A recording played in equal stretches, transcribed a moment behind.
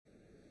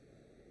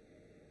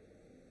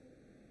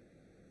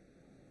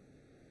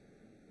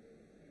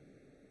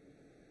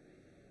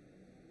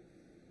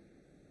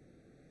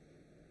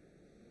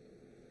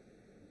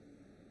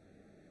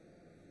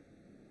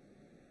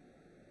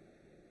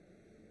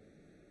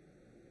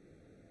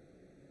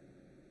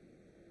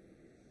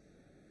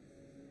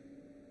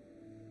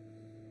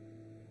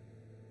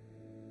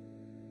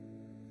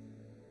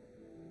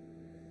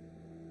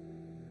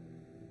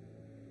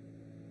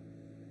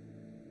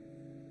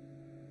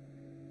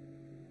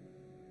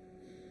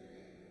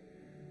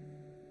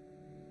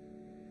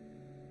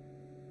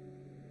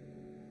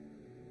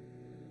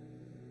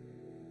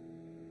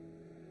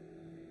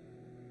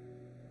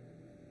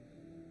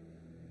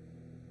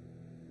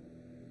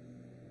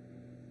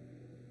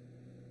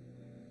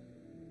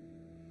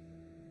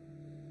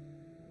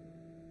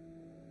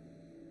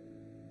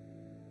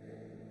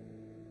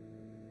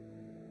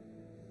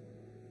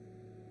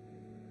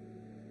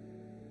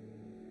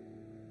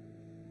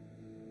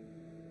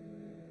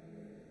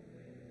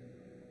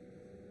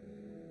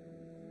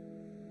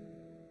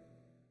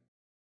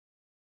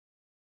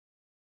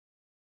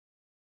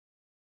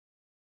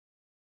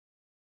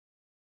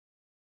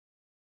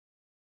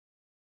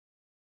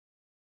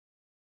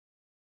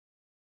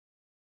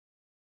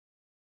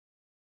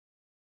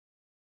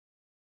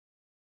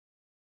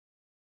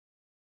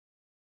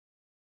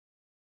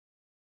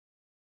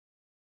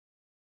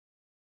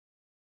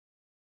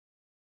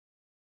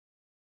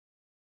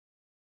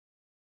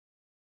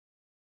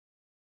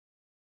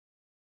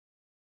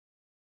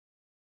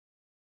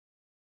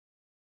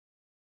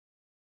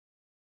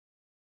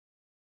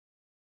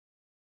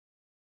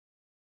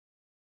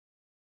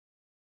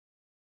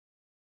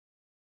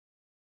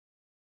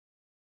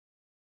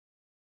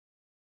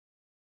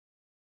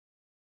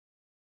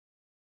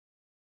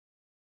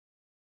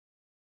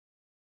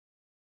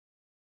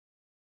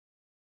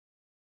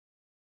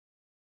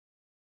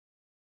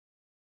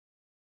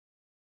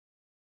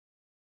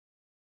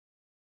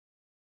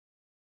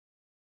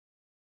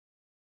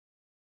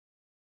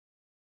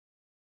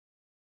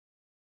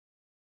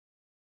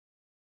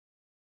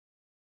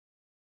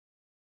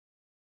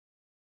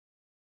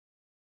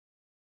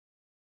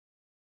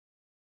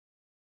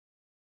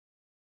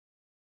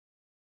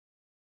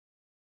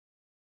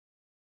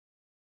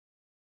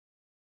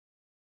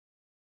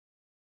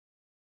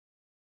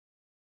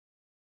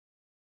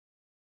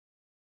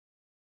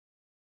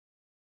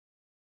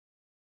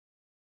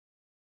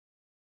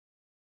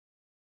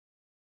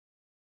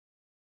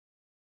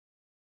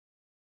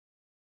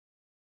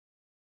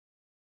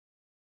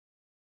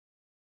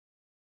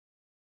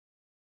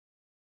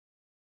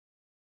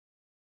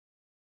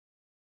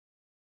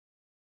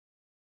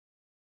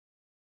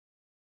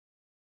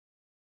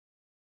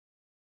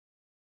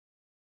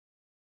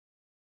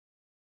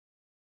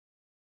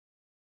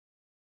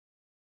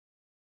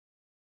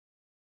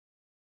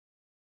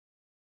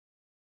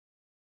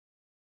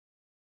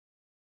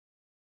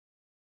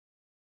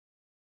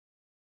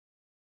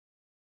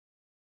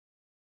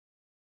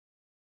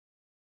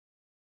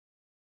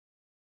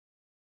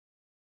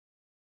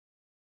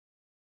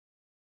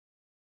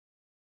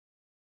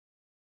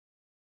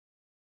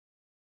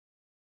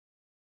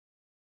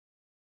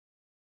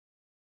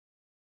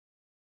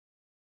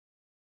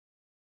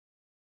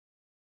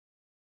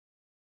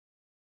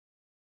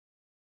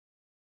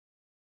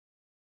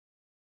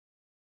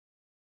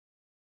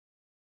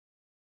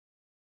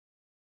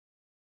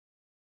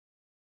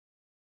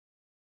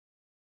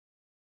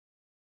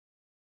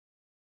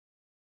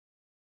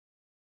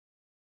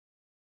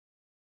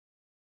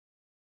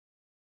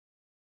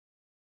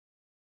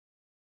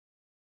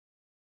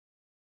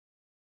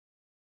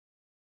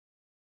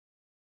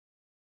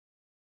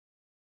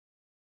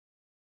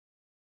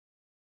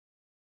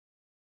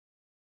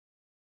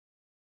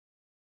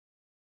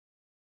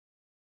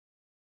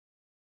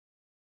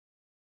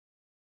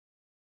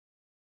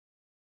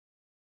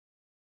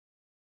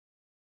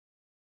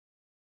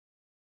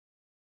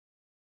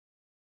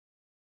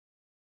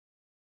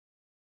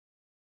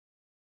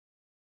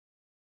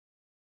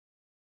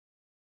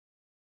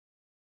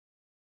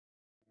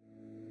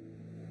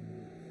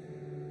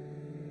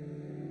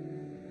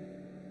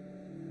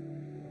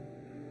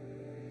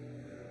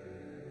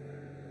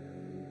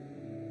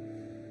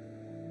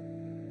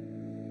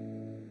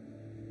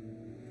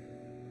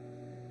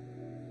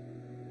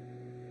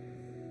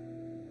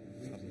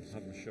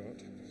have him shot.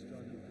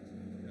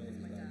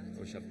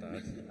 Oh, it's your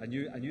dad. I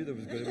knew there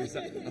was going to be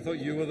something. I thought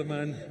you were the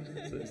man.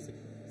 So it's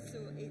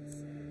on me.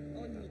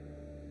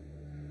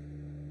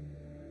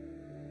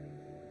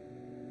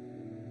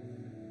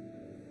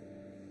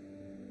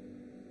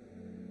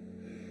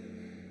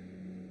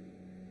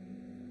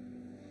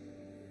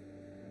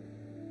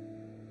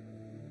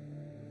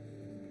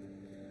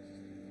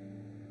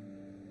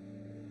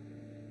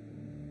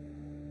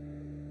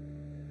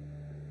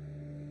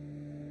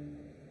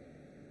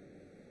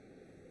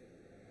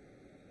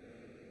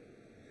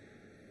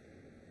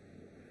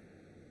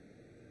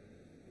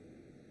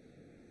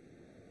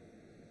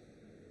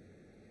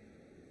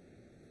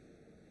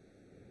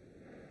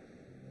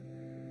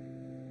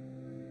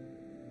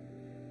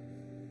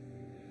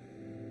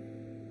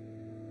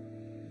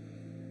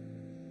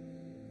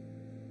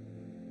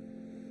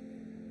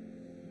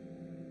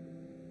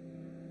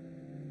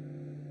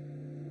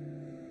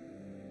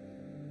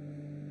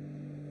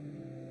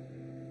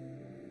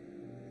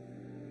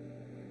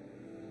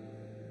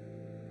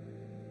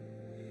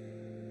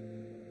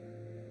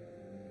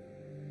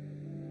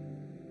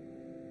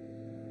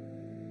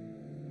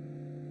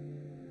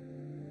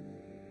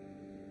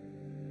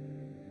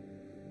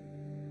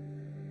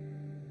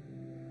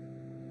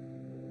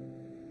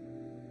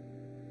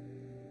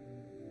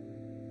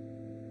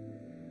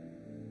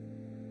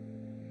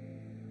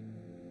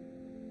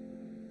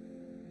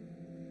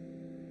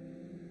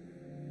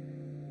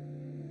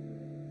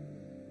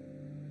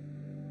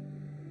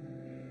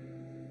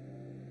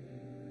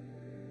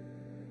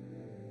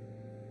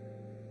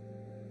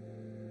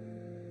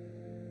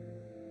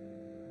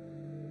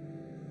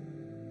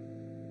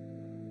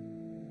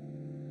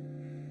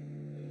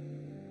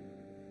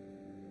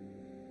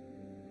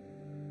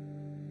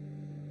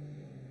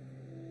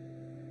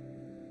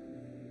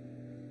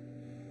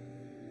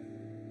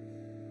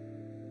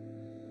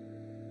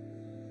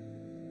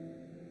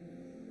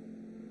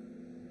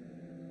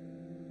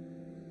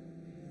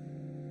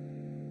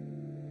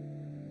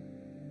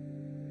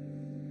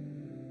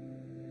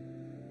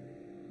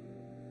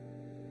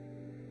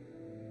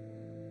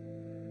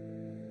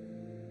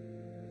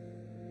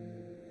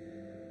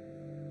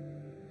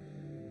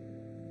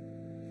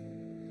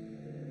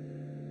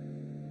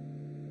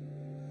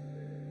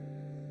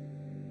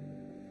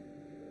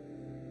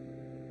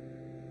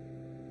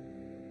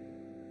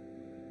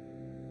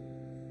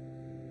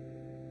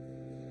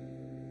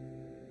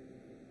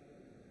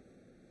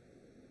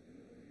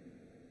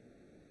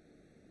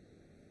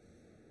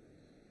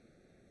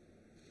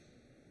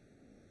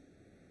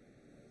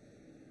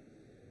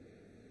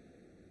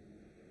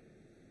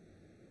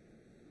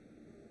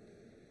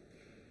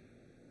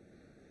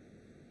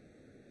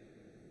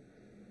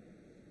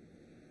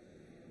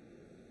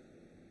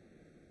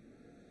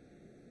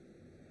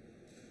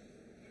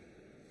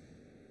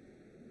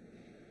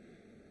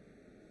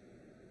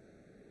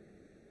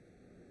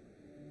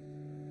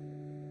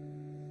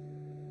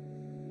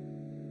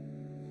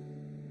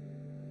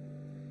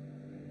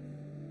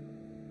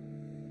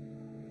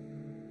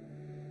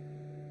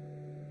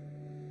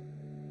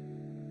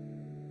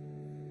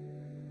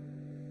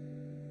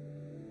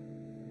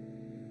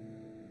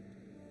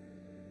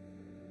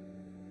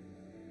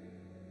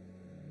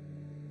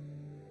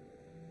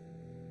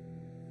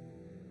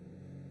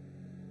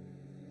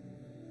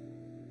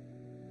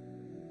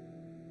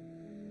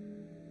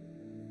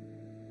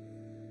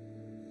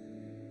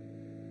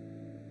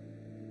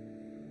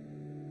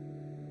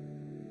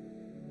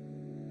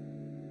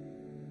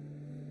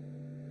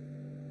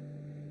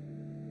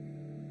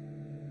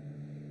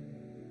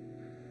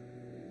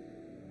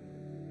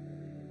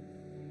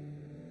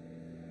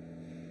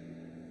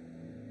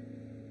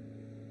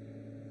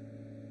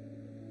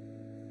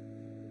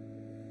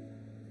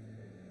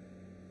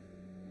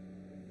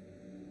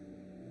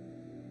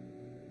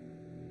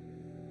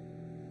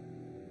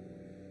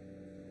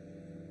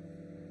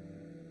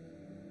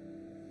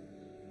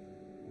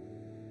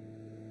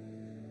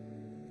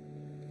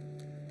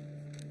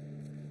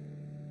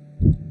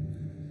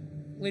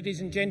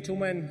 Ladies and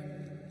gentlemen,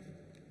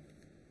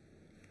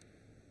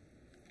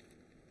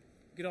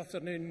 good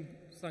afternoon.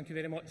 Thank you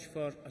very much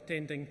for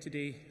attending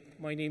today.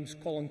 My name's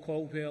Colin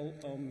Caldwell.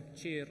 I'm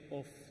Chair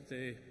of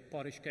the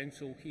Parish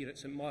Council here at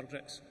St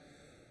Margaret's.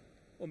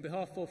 On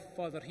behalf of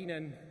Father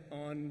Heenan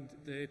and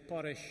the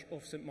Parish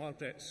of St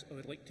Margaret's, I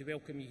would like to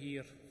welcome you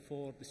here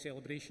for the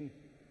celebration.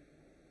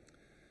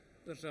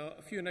 There's a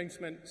few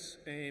announcements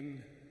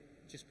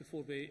just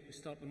before we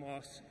start the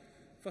Mass.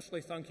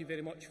 Firstly, thank you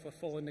very much for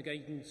following the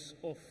guidance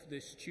of the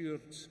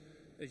stewards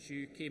as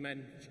you came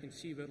in. As you can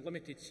see, we're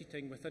limited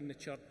seating within the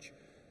church,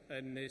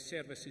 and the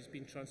service is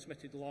being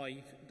transmitted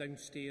live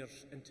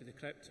downstairs into the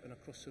crypt and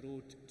across the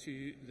road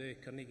to the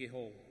Carnegie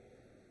Hall.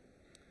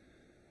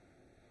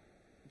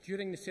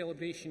 During the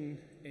celebration,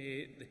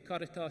 the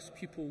Caritas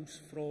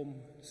pupils from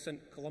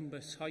St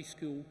Columba's High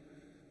School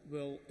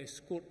will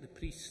escort the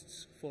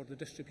priests for the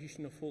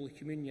distribution of Holy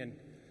Communion.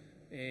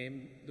 There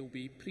will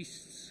be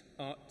priests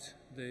at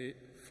the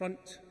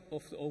front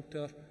of the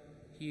altar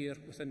here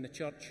within the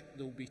church.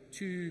 There will be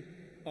two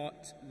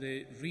at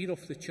the rear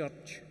of the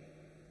church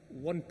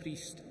one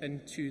priest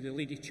into the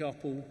Lady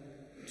Chapel,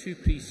 2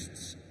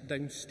 priests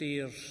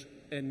downstairs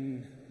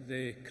in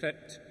the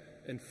crypt,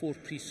 and 4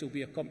 priests will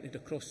be accompanied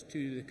across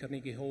to the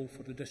Carnegie Hall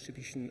for the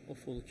distribution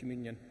of Holy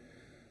Communion.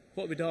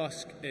 What we'd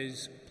ask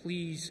is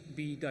please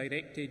be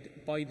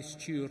directed by the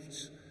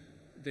stewards.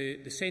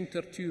 The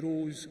centre 2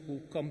 rows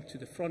will come to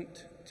the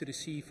front to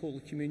receive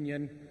Holy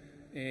Communion.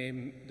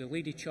 The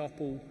Lady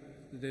Chapel,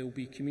 there will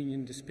be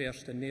communion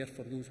dispersed in there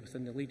for those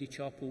within the Lady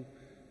Chapel,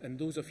 and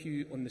those of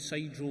you on the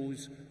side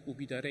rows will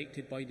be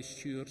directed by the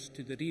stewards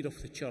to the rear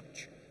of the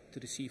church to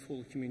receive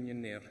Holy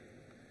Communion there.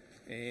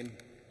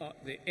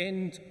 At the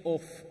end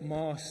of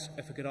Mass,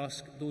 if I could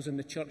ask those in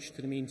the church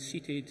to remain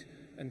seated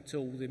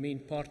until the main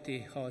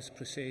party has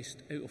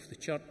processed out of the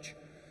church.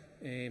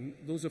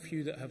 Those of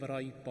you that have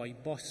arrived by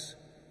bus,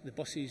 the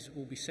buses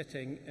will be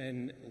sitting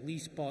in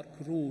Lees Park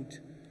Road,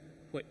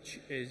 which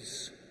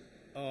is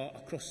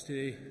across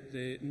to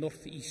the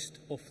north-east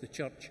of the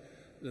church.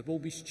 There will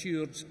be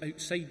stewards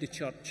outside the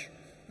church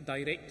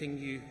directing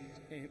you,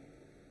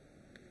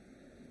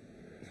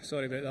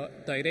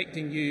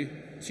 directing you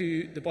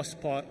to the bus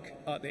park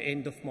at the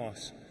end of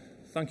Mass.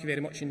 Thank you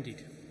very much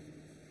indeed.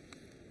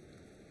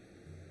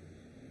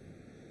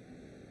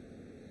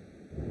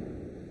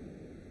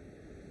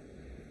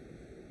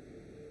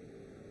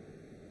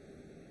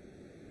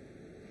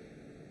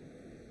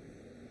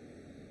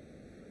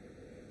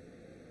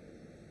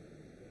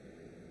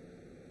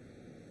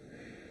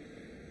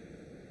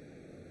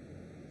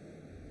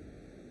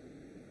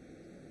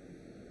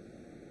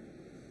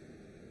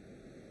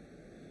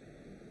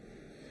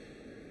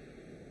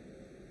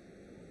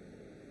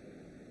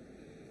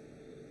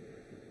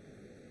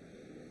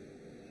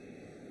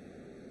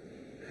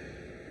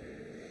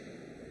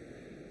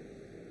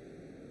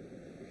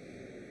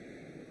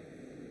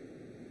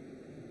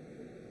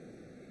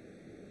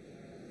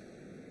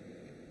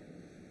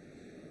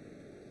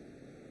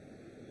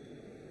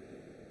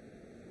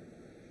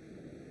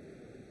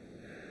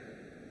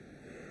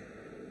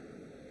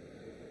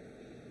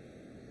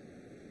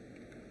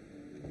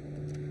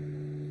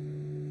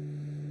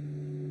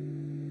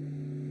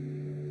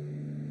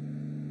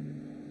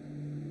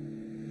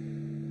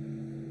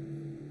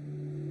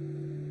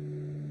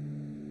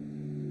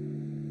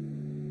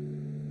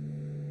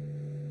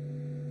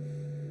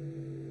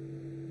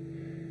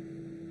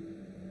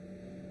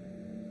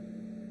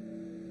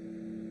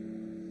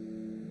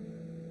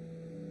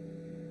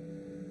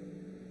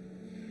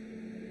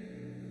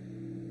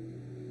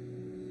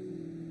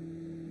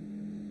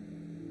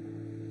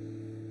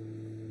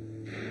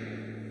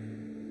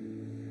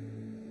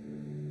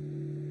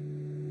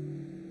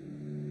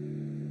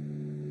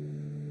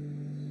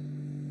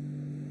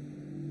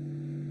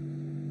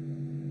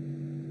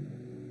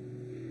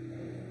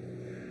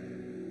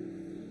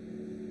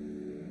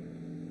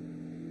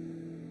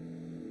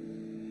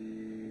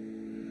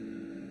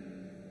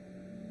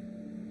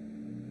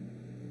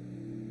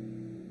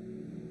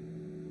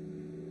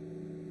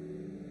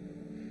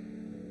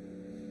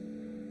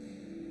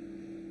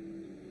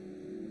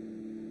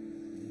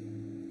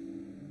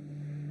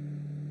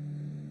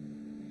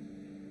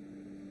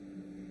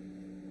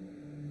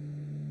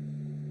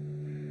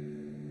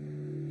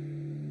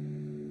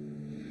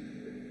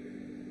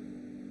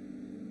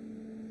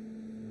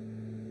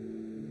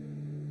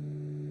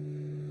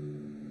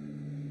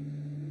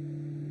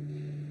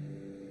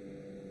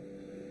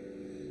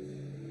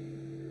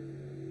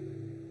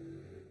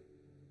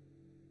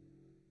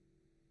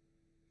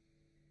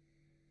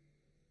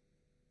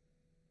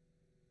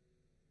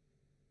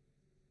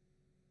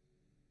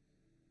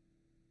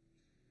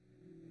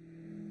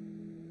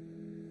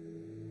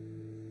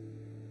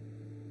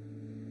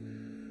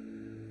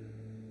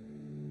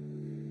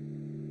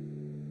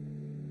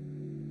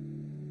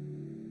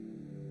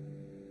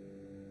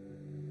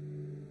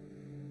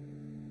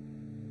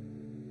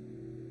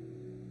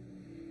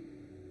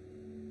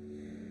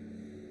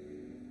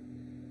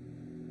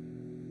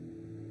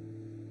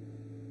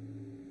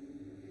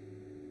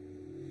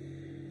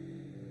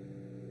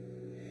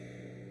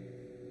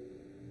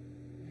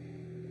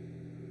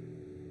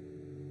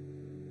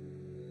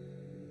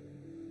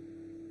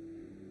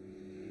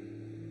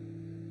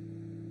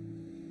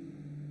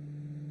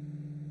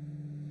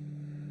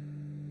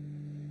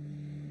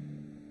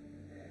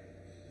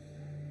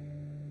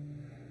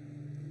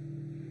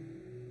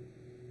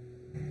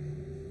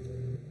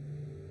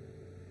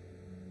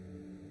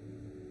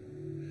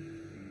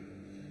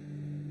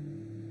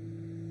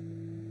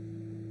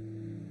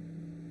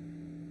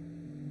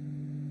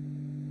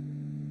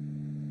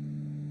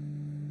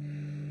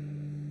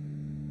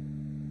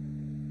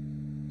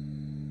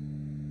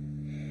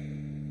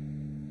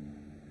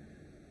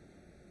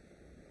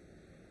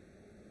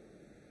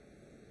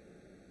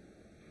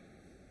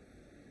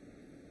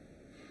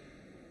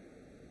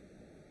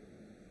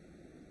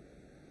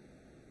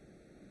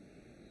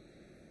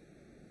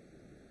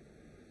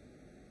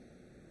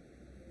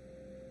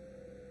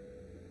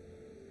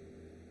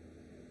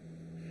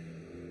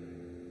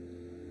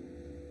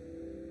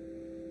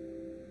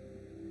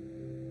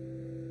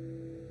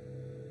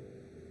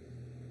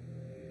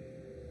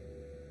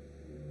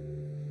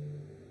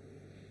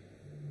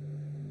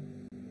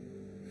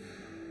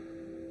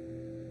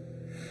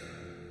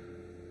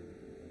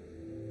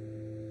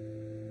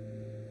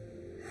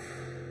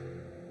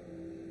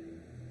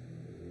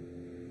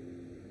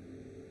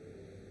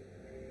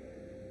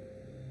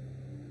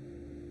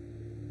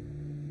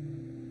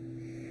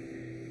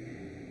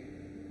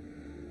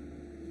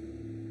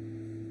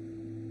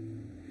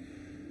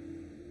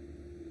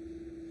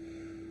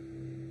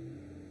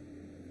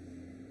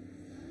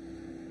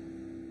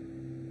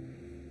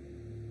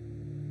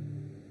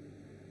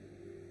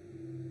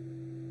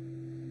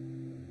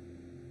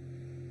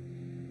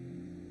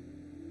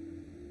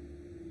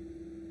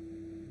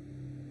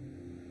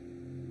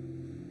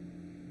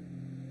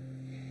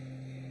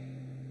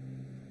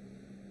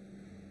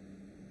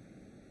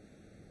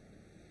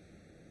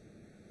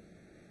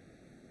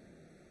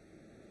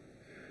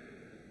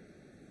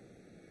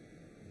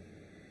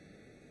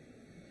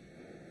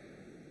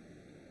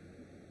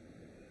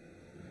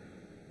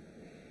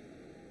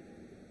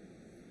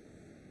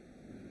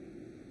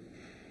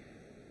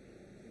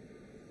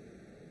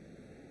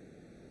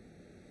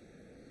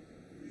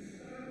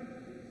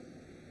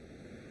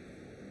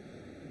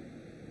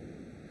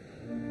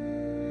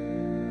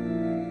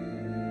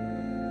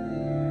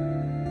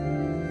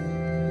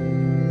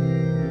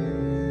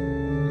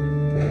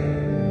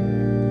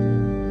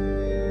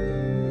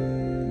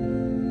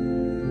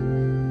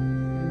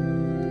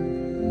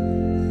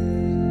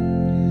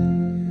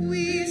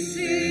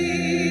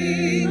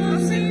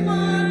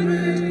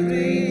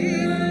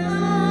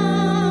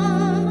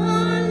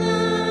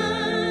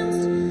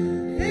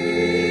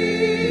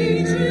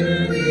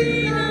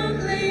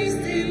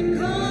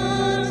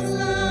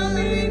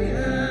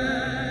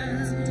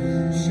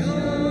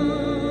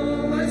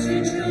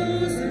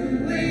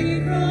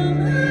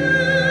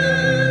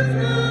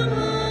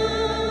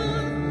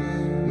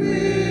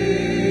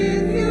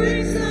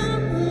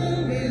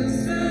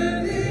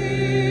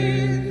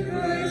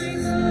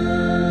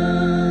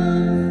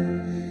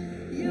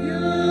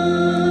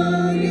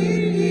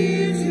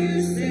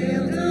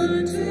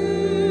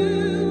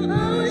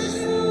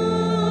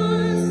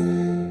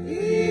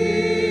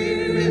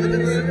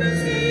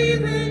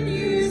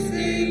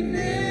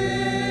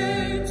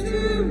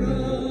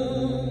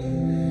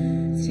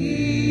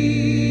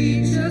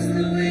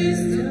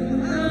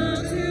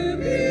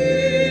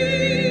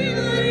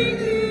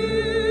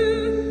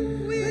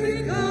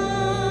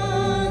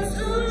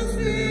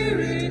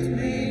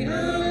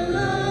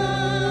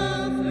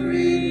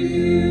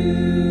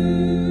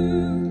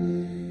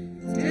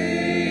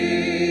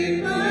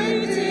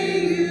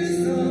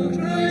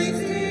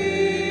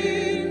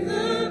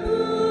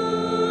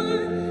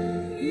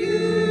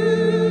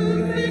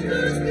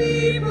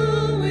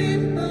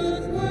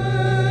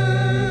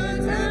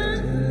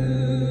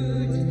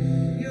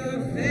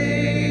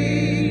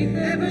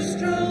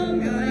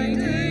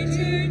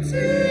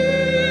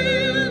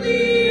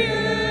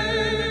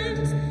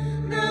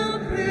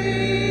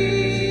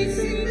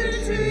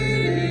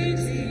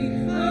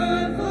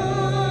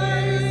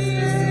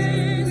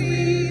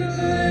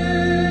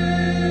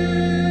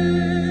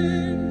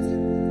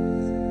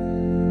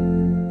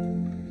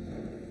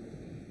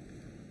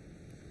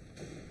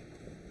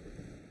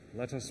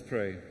 us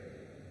pray.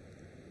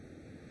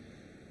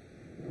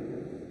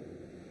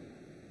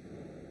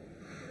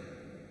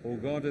 O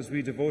God, as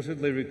we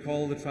devotedly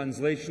recall the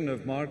translation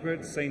of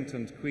Margaret, Saint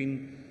and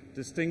Queen,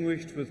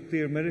 distinguished with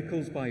clear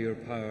miracles by your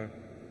power,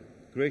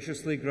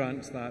 graciously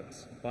grant that,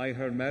 by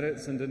her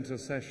merits and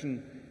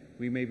intercession,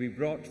 we may be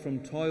brought from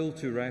toil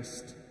to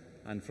rest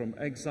and from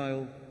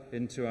exile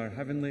into our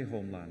heavenly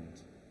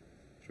homeland.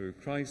 Through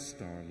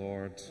Christ our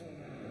Lord.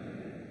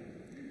 Amen.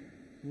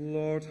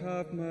 Lord,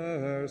 have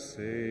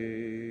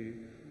mercy.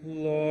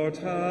 Lord,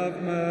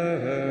 have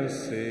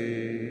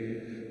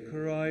mercy.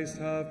 Christ,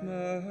 have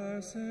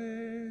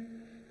mercy.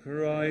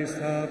 Christ,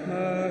 have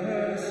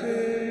mercy.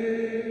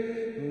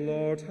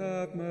 Lord,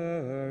 have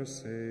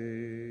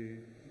mercy.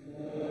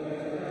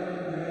 Lord,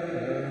 have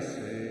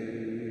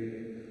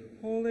mercy.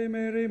 Holy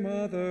Mary,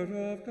 Mother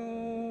of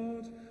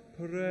God,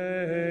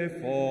 pray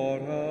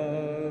for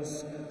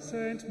us.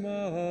 Saint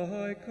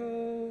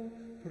Michael,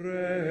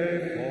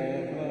 pray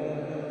for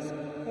us.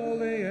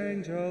 Holy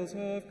angels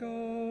of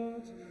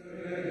God,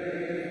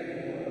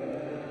 pray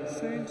for us.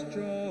 Saint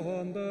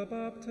John the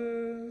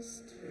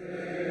Baptist,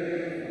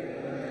 pray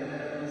for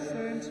us.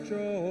 Saint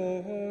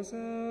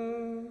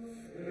Joseph,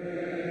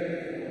 pray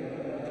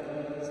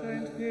for us.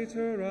 Saint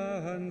Peter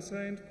and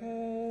Saint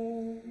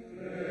Paul,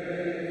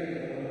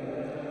 pray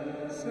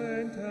for us.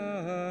 Saint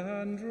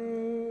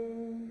Andrew,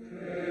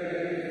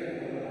 pray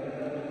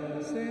for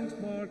us. Saint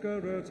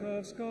Margaret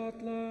of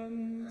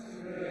Scotland,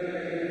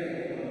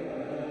 pray for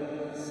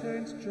us.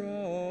 Saint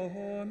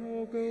John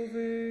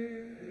Ogilvie,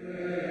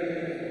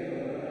 pray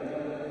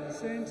for us.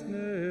 Saint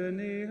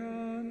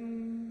Ninian,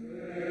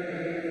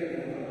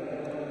 pray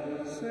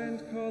for us. Saint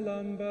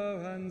Columba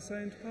and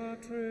Saint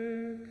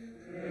Patrick,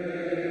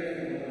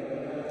 pray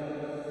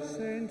for us.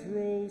 Saint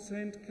Roll,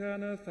 Saint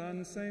Kenneth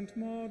and Saint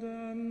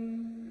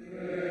Modern,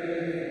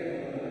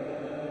 pray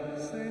for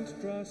us. Saint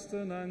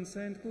Drustin and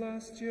Saint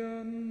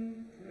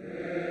Glastian,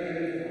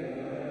 pray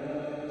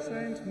for us.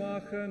 Saint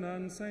Machen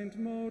and Saint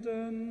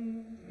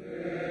Moden,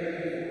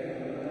 pray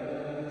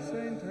for us.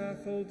 Saint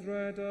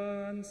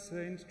Etheldreda and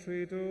Saint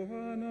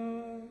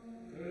Triduana,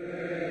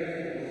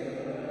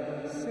 pray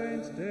for us.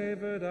 Saint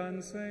David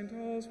and Saint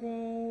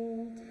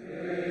Oswald,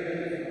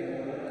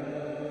 pray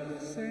for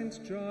us.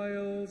 Saint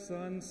Giles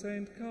and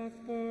Saint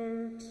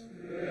Cuthbert,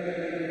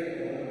 pray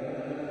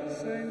for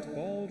us. Saint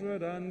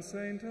Baldred and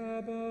Saint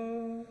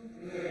Abba,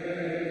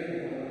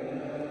 pray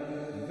for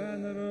us.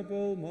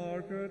 Venerable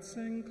Margaret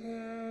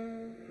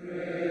Sinclair,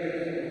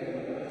 pray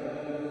for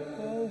us.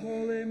 All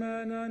holy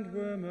men and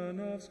women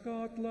of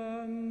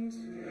Scotland,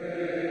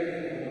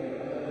 pray for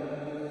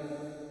us.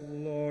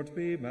 Lord,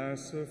 be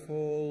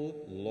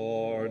merciful.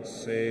 Lord,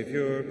 save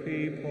your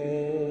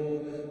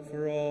people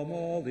from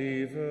all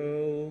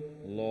evil.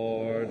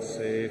 Lord,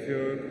 save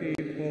your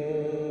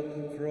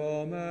people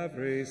from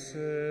every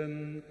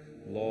sin.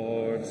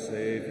 Lord,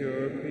 save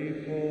your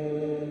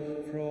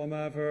people from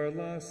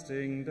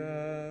everlasting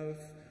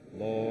death.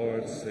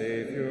 Lord,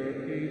 save your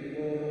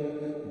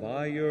people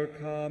by your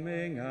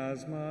coming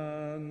as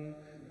man.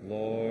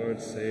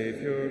 Lord,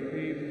 save your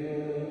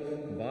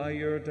people by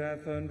your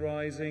death and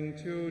rising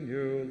to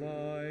new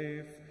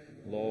life.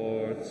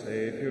 Lord,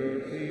 save your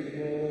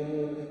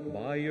people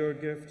by your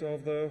gift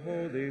of the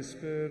Holy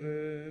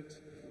Spirit.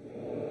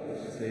 Lord,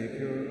 save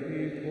your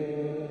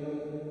people.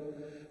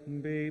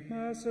 Be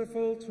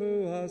merciful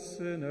to us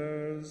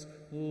sinners.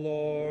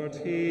 Lord,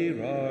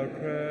 hear our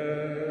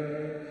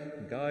prayer.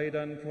 Guide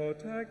and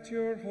protect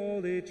your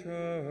holy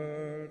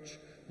church.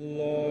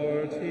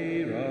 Lord,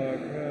 hear our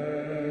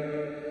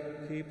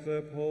prayer. Keep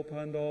the Pope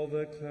and all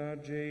the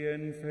clergy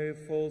in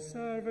faithful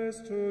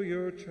service to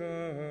your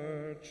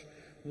church.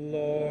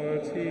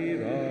 Lord,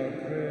 hear our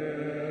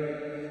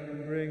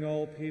prayer. Bring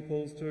all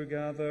peoples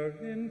together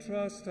in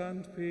trust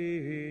and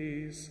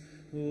peace.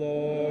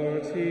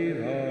 Lord,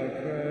 hear our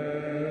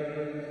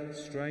prayer.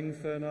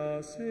 Strengthen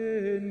us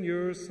in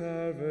your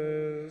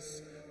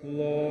service.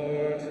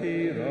 Lord,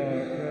 hear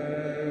our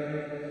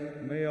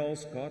prayer. May all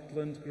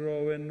Scotland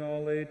grow in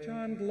knowledge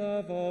and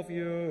love of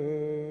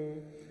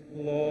you.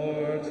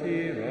 Lord,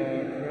 hear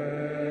our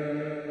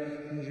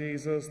prayer.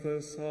 Jesus, the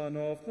Son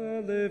of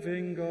the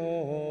living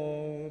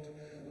God.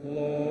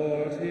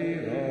 Lord,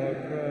 hear our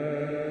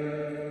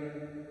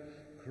prayer.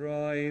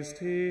 Christ,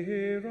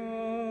 hear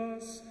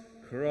us.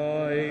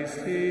 Christ,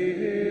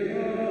 hear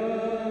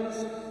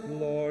us.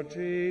 Lord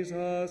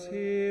Jesus,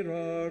 hear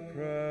our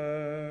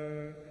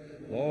prayer.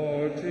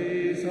 Lord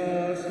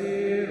Jesus,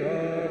 hear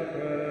our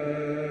prayer.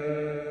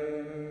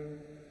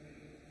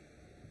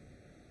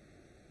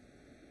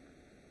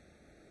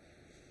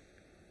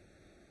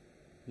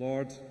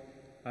 Lord,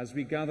 as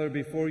we gather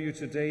before you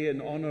today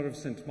in honour of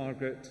St.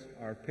 Margaret,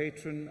 our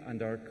patron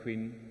and our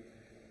Queen,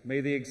 may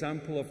the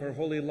example of her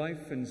holy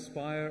life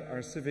inspire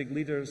our civic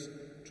leaders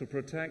to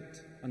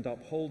protect and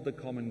uphold the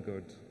common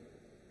good.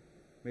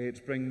 May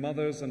it bring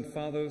mothers and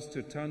fathers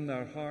to turn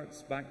their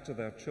hearts back to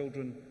their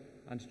children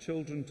and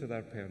children to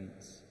their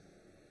parents.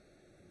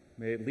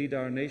 May it lead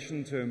our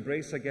nation to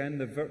embrace again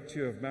the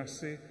virtue of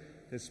mercy,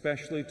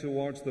 especially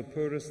towards the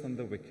poorest and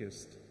the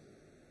weakest.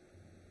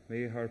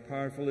 May her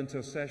powerful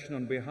intercession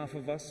on behalf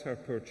of us, her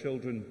poor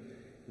children,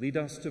 lead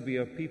us to be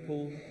a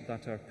people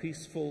that are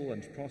peaceful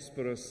and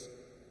prosperous,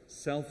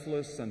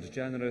 selfless and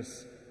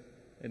generous,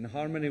 in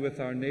harmony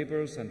with our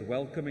neighbours and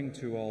welcoming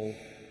to all,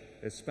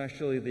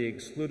 especially the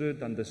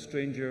excluded and the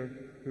stranger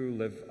who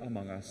live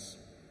among us.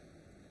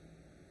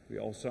 We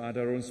also add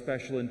our own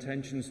special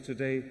intentions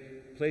today,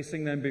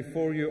 placing them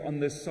before you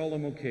on this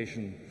solemn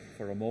occasion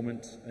for a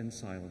moment in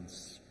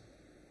silence.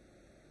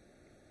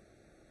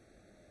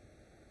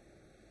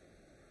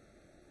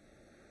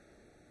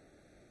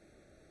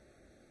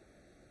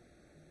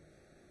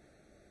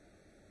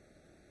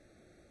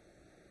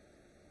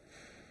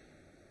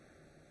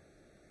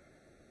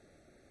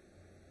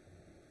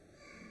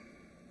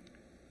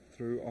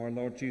 Through our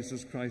Lord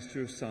Jesus Christ,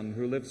 your Son,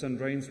 who lives and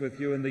reigns with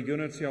you in the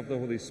unity of the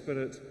Holy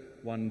Spirit,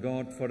 one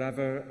God,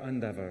 forever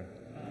and ever.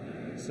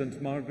 Amen.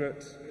 Saint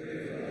Margaret,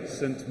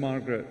 Saint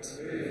Margaret,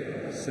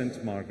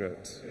 Saint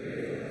Margaret.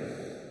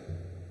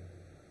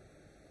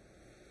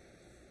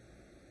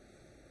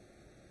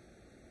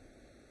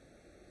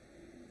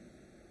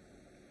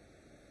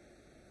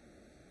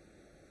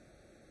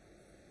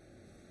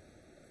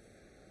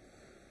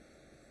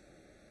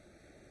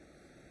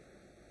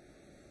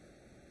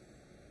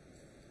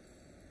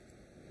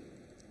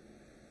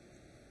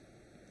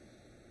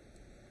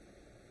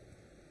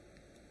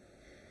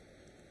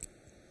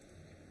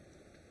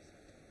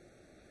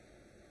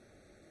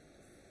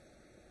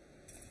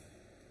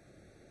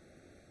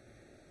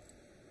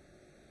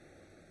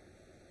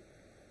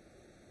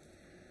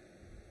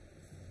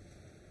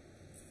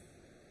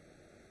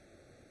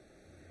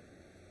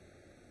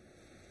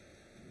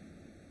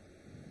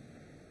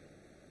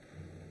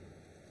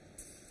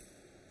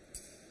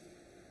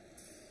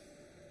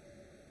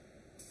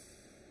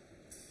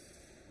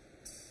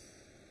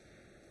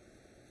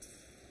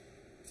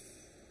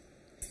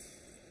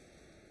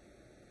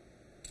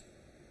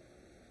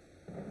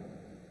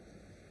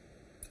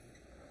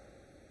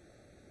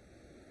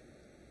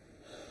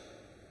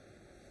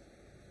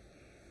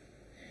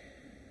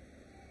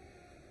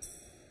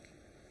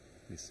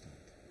 Please stand.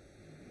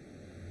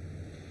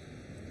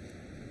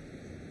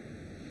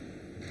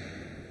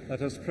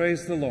 Let us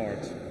praise the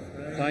Lord.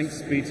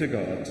 Thanks be to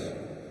God.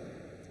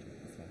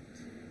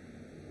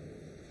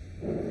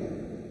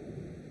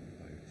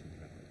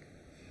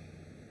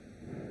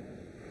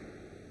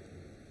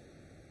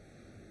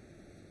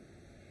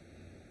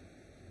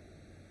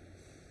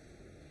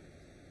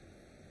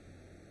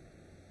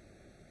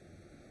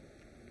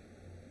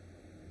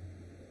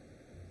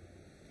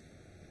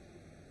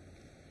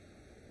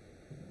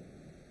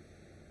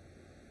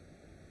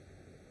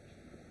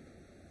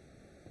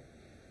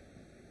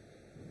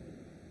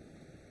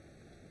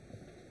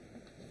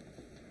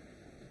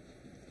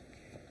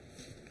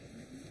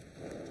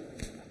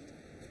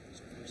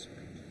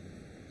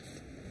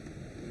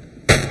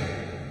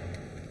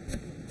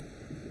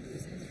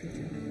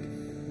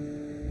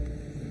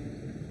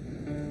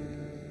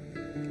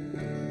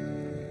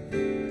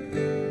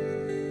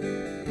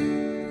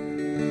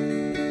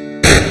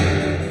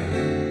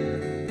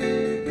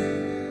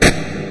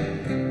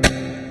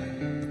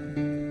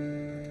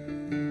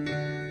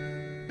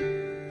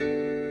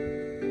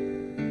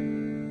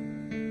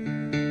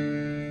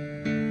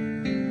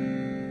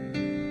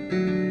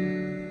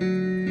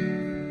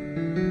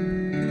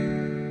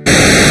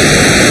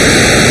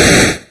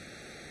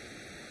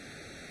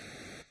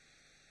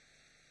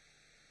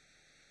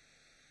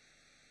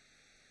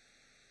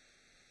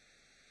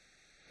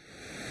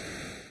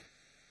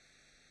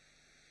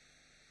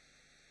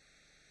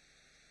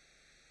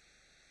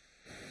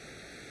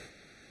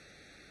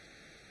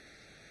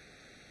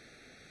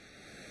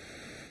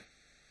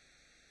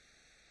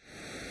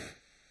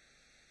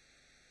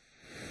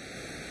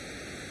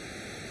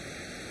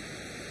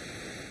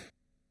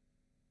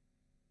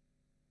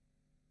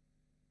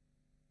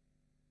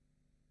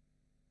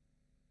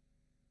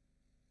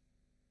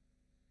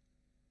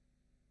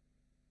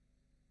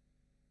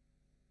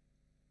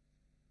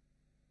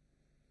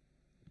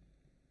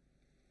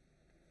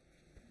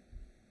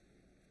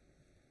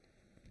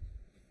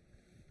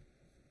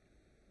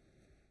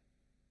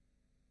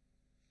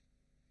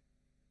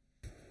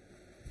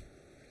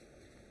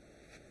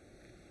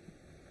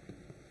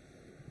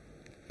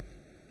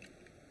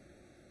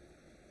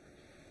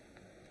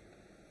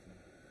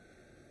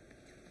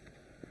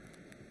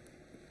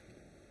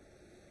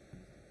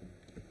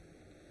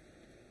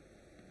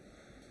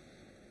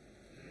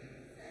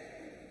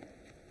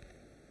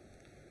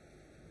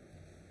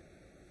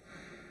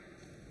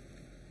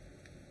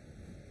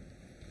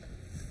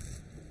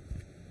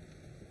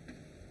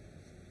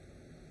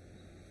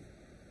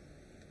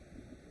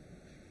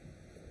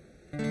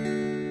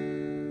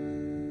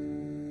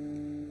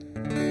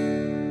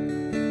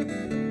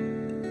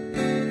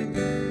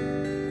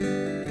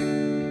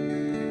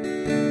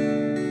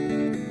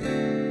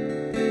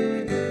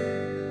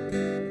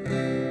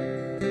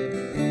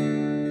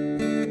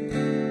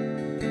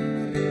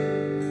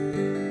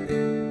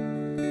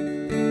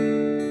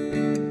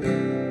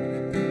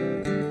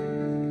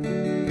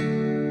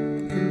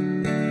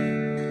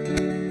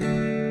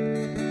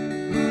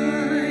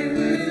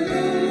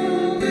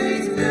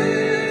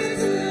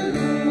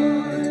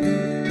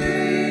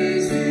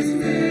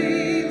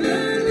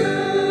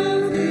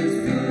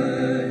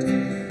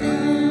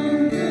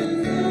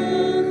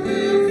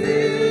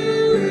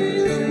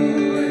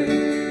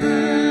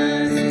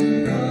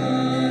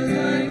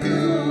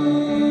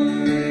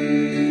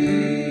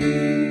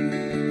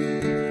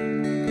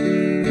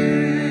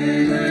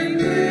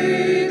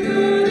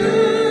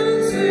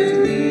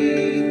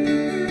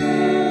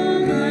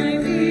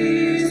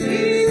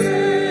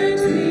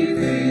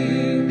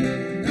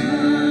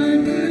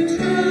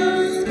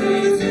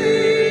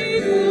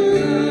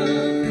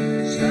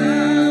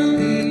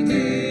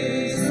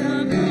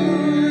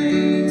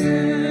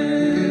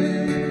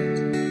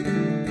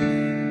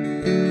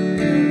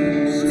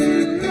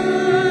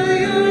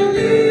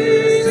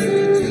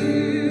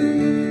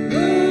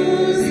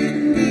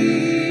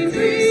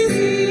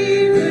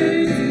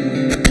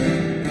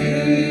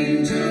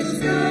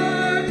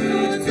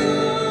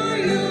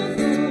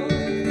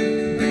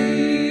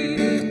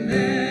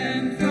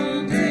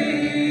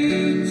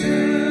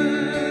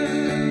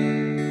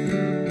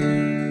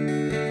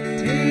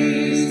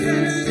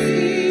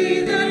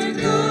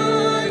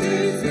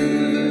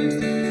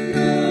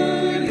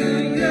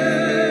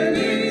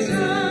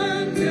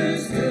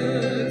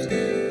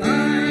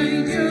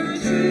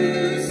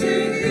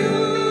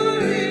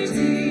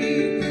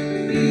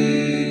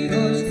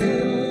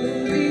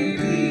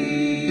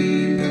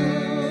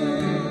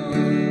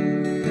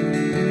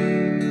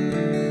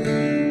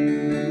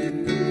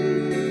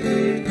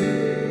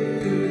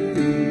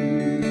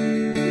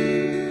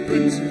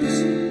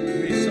 princes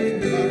may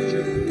suffer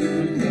hardship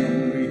and fall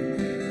away.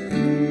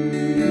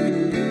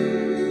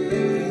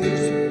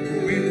 Those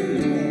who wait on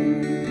the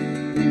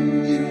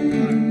Lord shall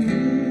lack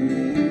nothing.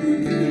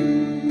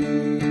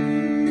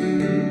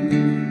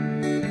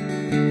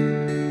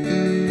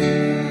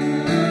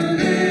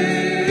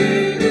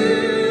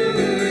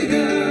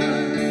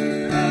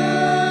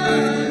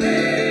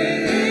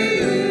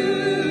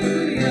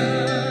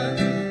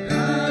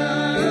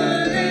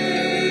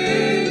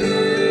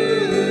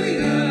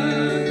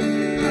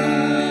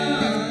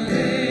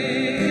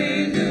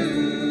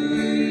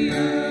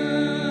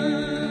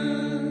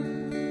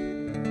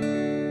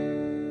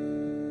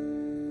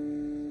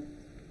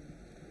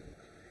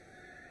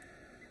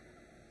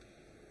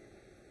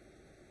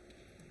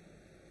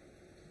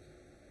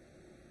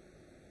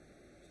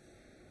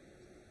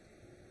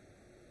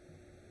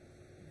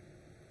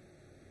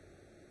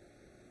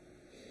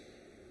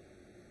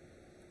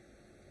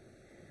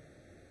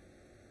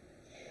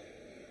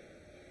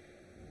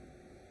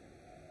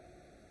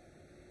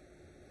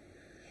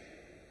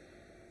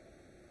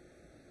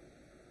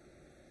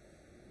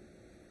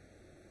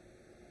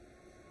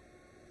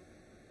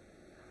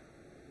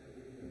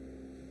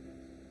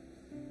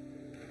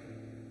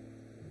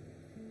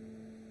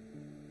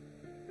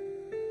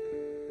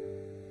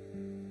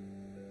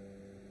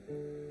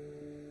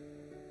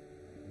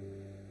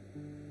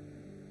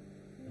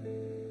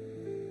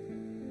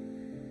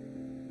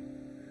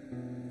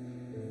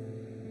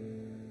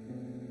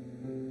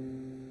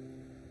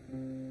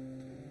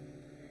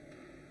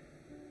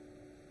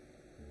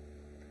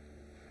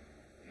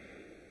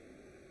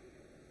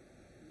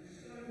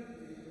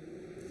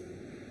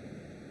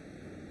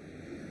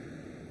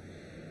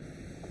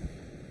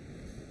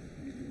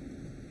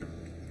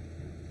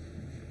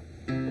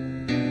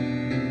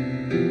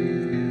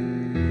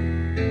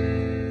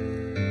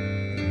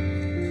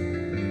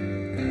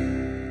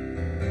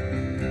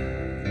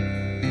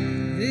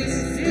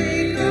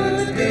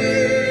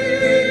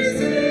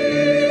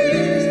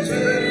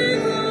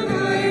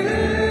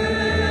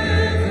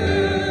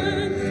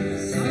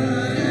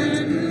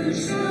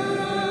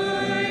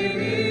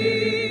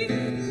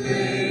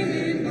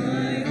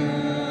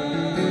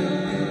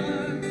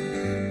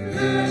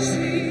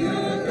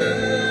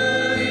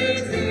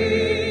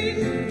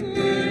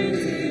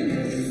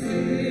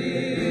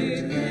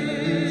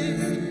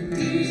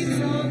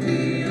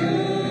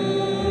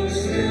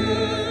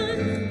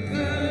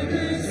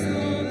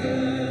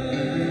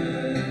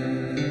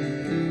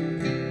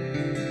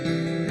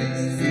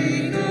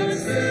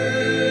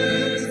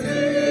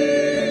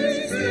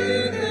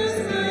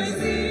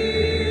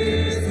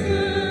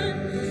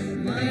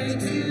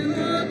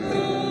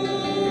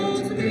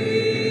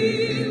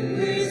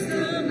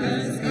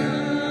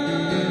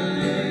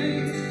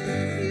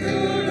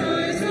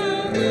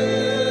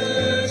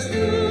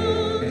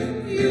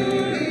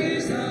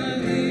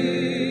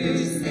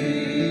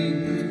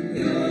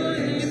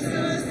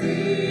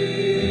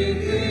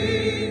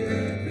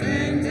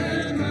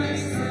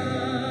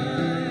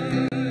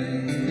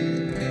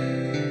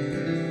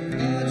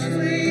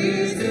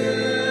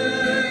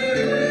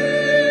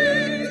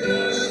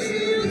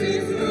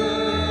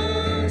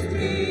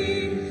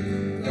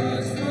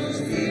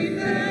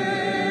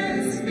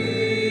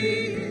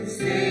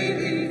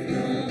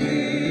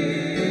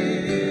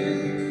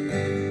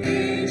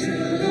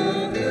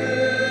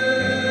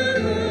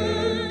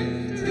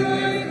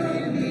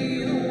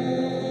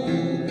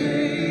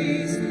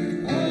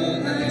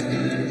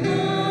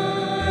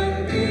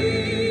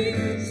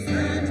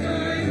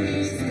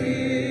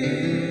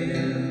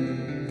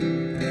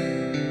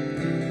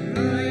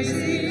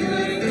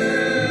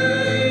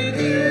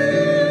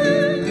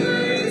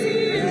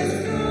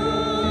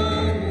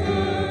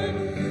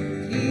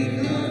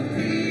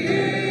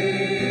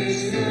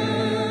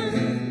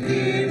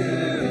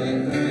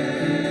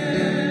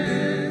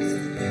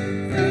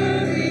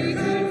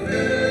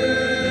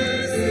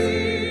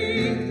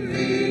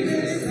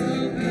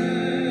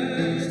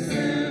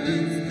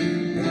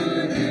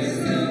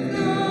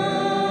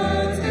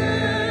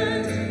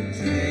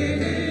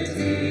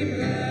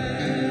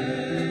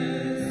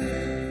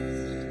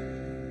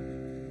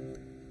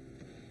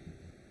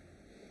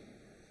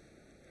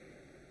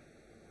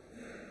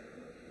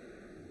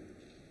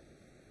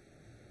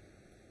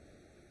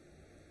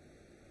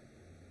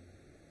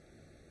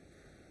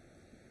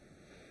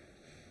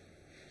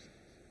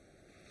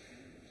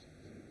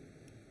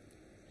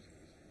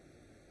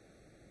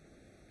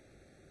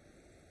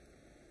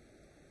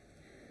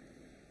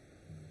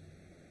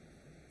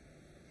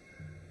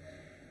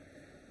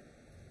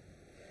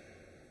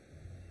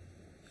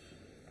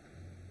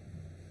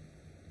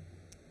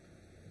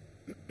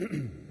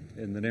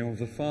 In the name of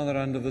the Father,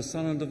 and of the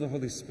Son, and of the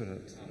Holy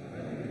Spirit.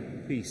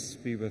 Amen. Peace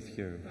be with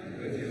you. And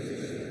with your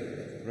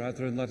spirit.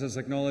 Brethren, let us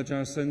acknowledge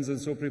our sins and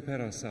so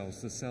prepare ourselves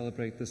to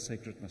celebrate the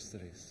sacred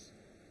mysteries.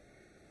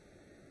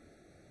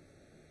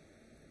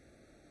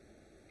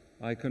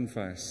 I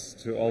confess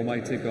to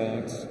Almighty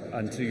God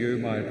and to you,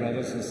 my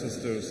brothers and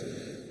sisters,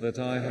 that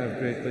I have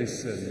greatly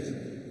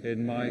sinned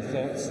in my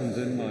thoughts and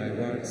in my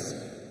words,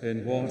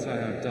 in what I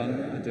have done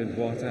and in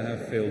what I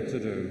have failed to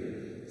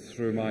do,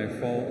 through my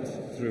fault,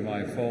 through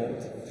my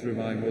fault, through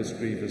my most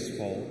grievous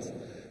fault.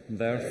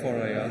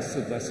 Therefore I ask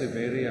the Blessed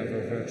Mary,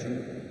 ever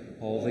Virgin,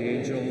 all the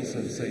angels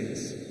and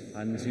saints,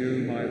 and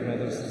you, my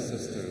brothers and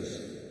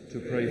sisters, to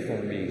pray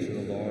for me to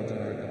the Lord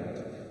our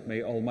God.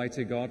 May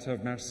Almighty God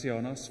have mercy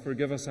on us,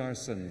 forgive us our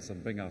sins,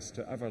 and bring us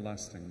to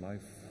everlasting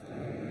life.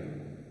 Amen.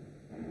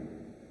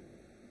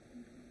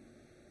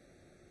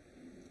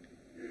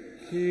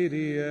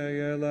 Kyrie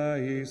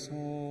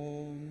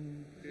eleison,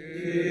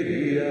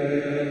 Kyrie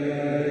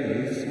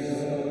eleison,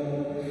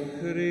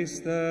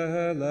 Christe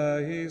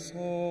eleison,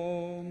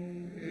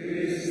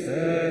 Christe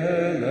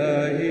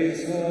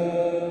eleison,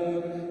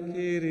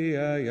 Kyrie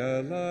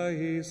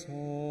eleison,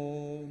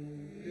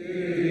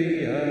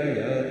 Kyrie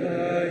eleison.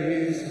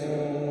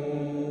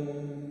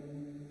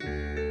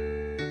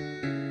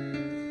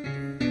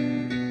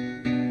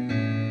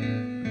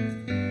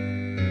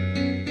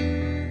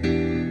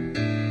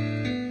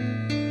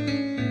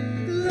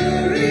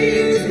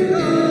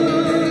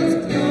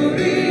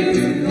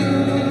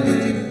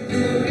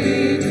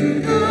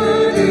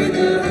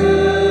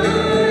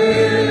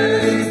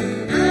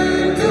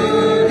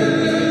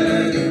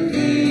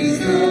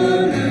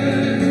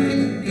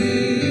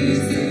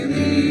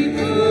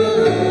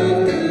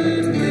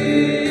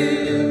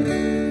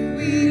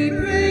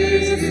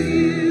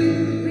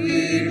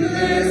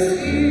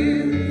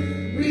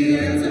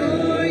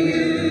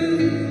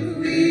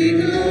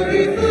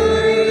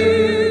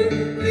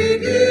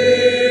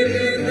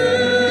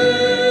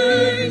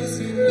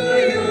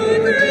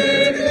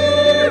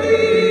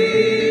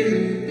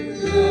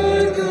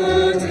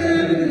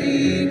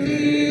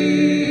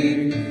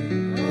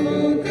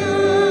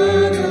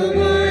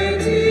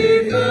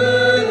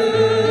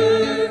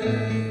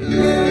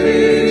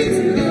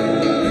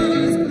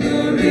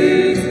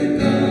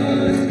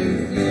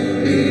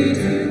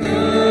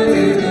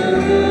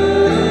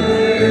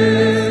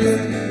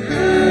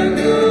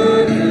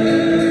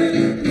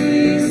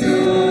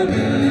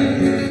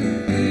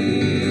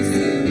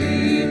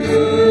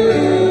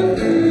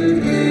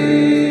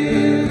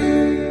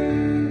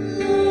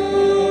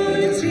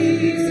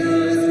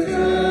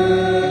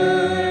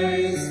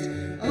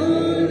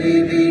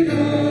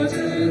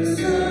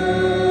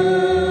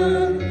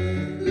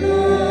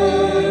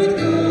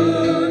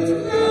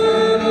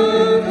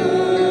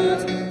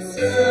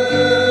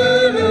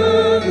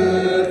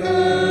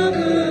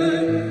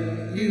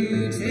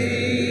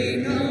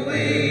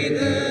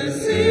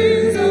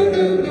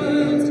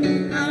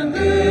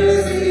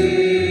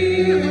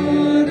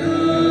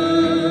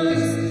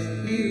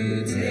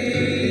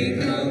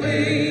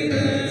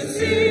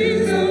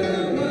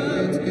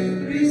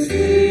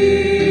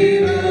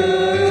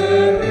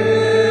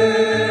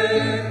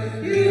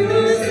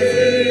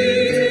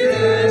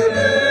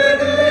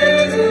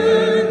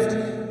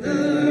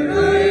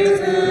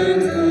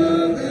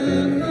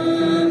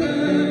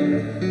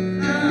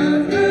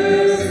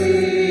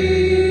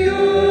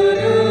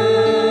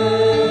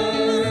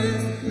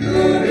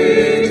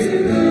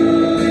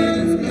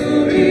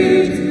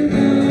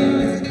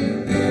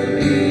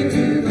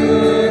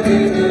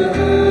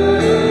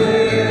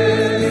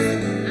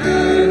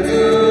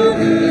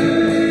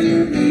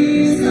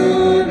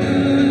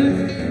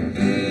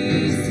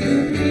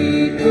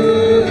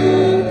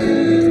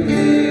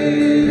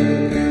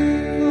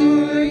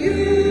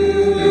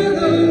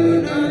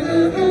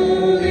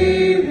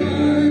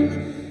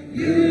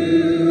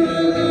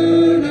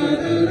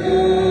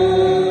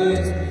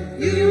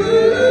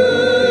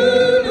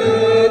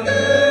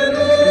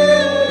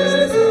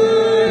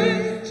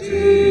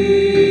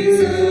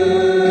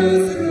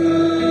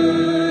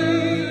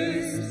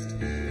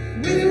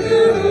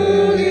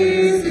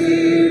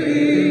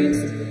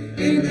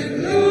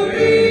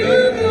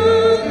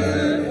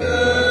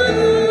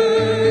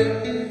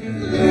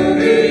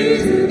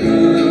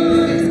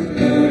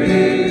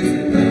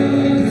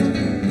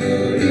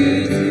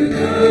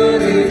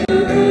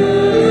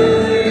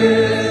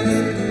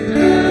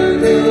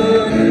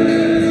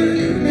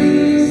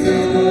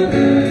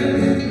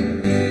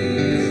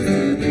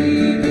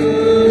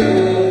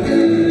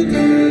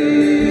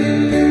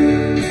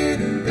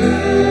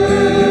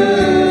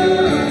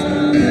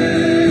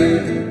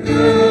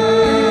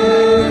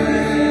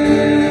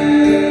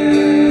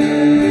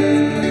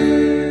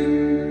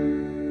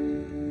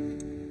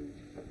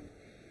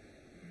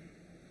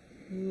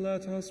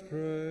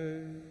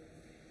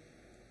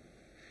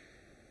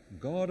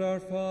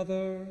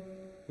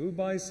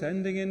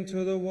 Sending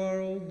into the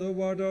world the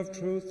word of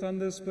truth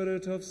and the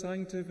spirit of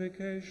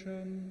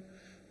sanctification,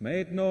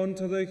 made known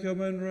to the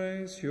human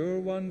race your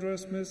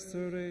wondrous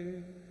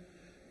mystery.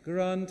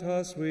 Grant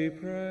us, we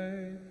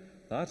pray,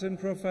 that in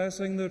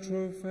professing the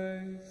true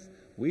faith,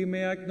 we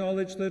may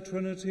acknowledge the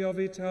Trinity of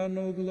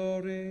eternal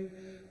glory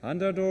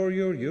and adore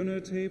your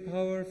unity,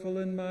 powerful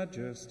in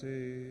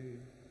majesty.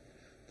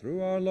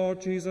 Through our Lord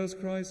Jesus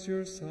Christ,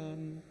 your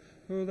Son,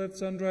 who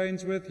lives and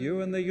reigns with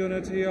you in the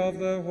unity of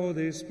the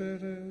Holy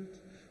Spirit,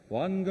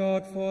 one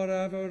God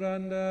forever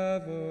and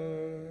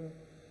ever.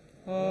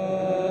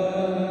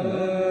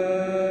 Amen.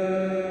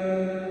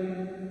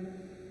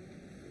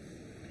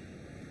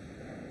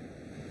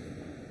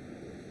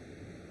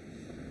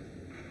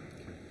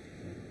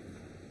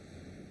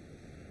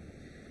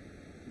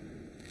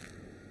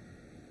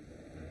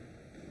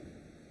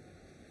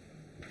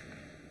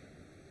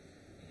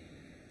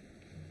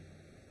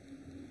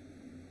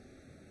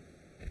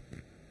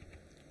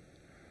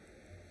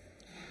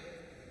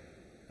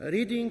 A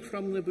reading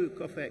from the book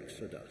of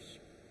Exodus.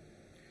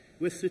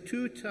 With the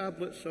 2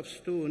 tablets of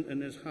stone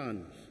in his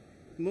hands,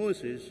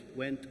 Moses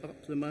went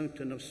up the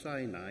mountain of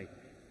Sinai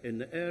in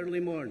the early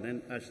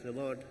morning as the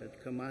Lord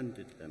had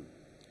commanded him.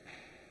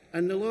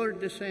 And the Lord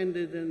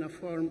descended in the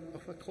form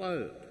of a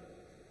cloud,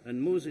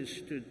 and Moses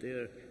stood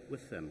there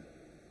with him.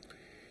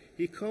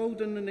 He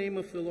called in the name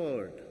of the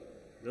Lord.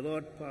 The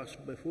Lord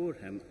passed before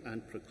him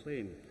and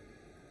proclaimed,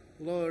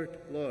 Lord,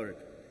 Lord,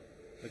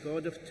 the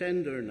God of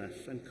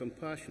tenderness and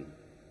compassion,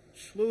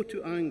 slow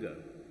to anger,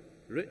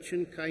 rich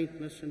in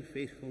kindness and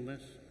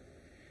faithfulness.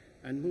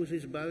 And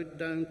Moses bowed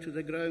down to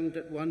the ground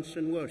at once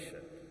in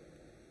worship.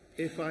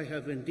 If I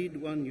have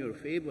indeed won your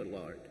favor,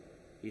 Lord,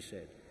 he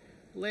said,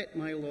 let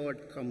my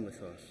Lord come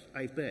with us,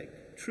 I beg.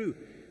 True,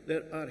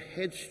 there are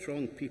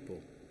headstrong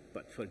people,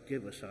 but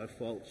forgive us our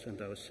faults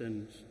and our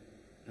sins,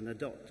 and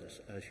adopt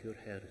us as your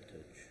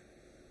heritage.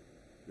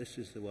 This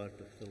is the word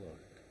of the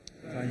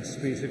Lord. Thanks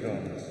be to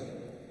God.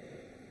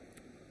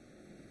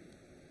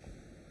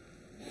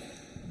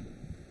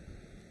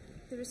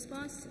 The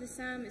response to the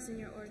psalm is in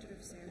your order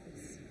of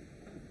service.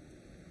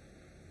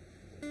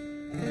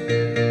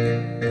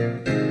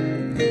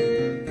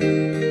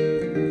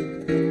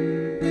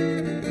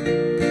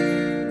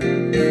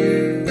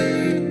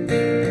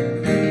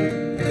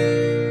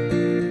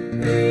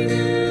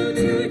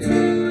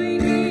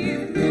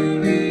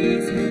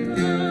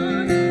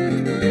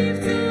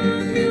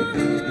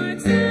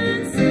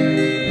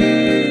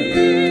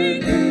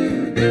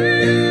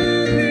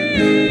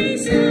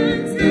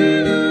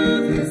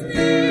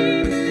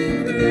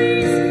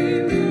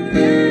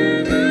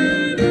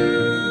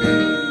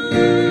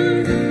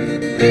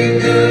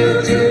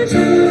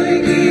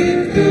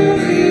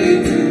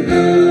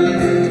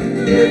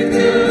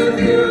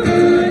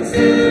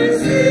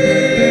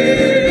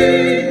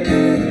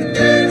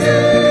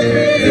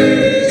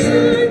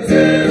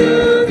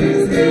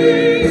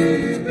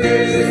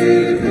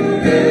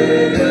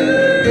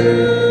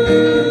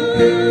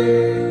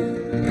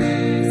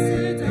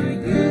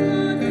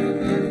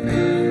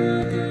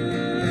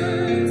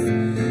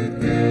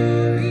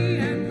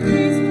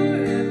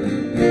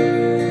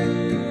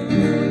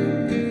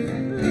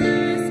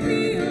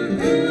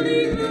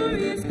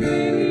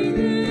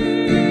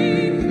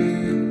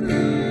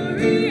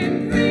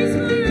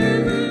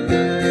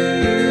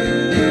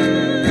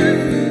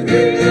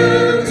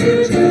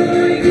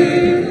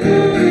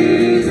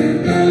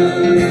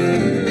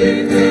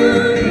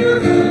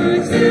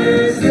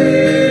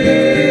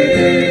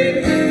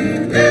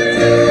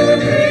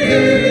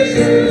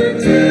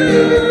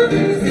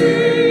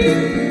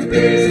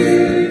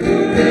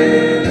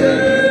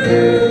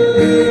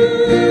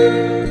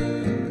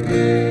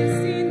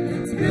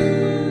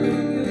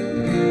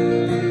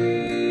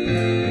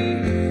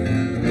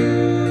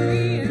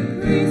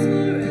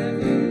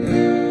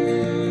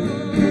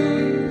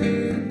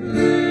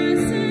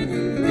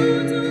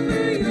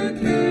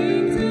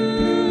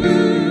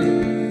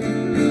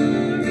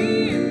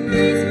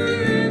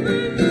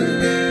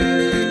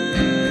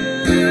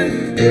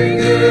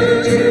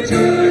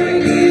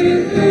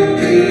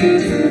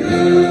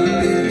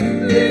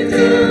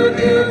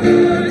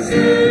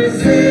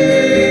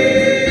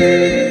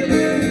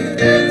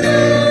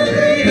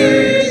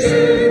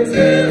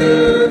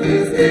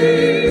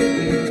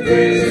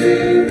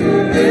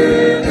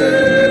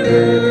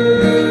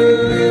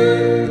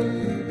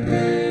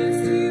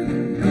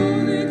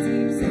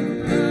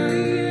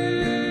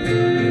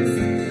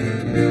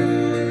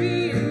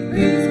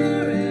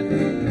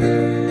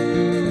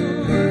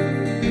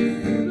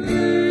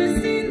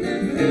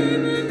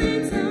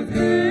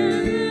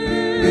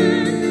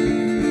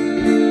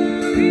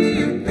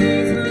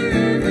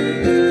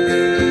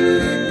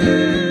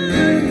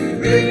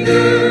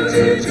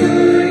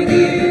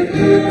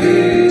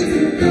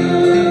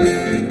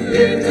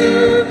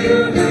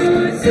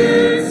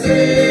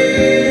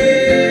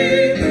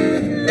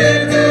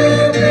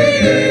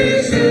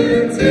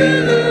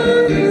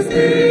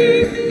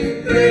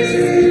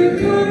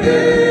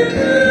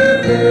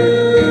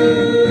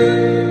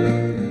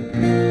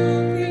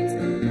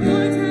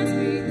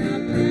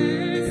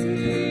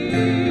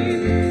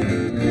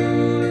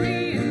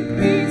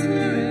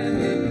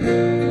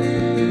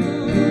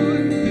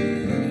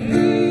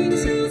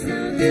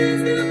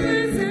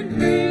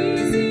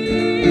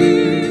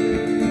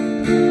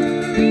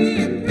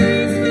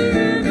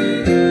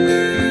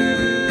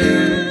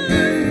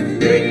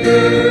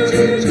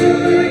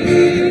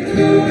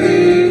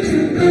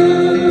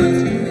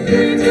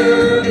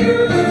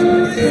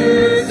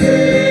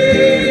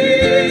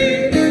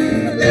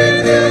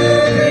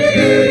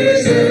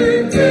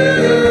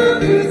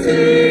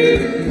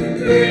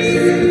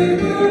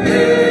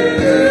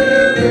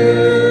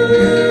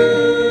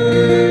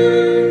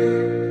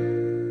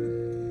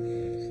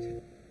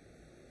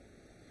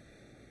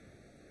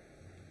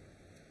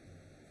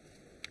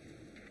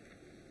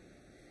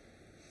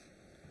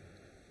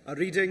 A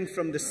reading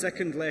from the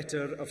second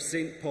letter of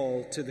St.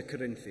 Paul to the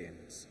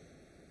Corinthians.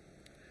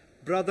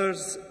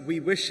 Brothers, we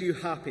wish you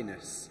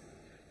happiness.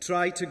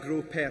 Try to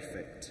grow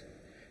perfect.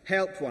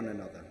 Help one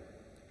another.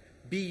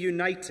 Be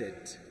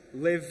united,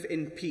 live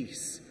in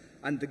peace,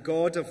 and the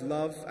God of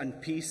love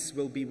and peace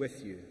will be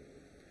with you.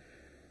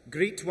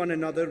 Greet one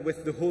another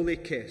with the holy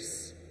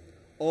kiss.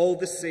 All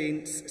the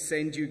saints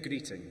send you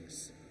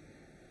greetings.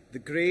 The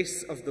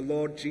grace of the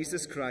Lord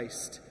Jesus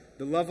Christ,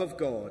 the love of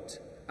God,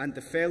 and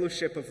the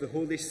fellowship of the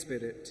Holy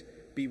Spirit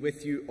be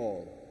with you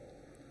all.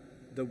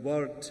 The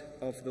word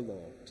of the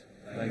Lord.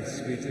 Thanks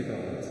be to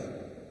God.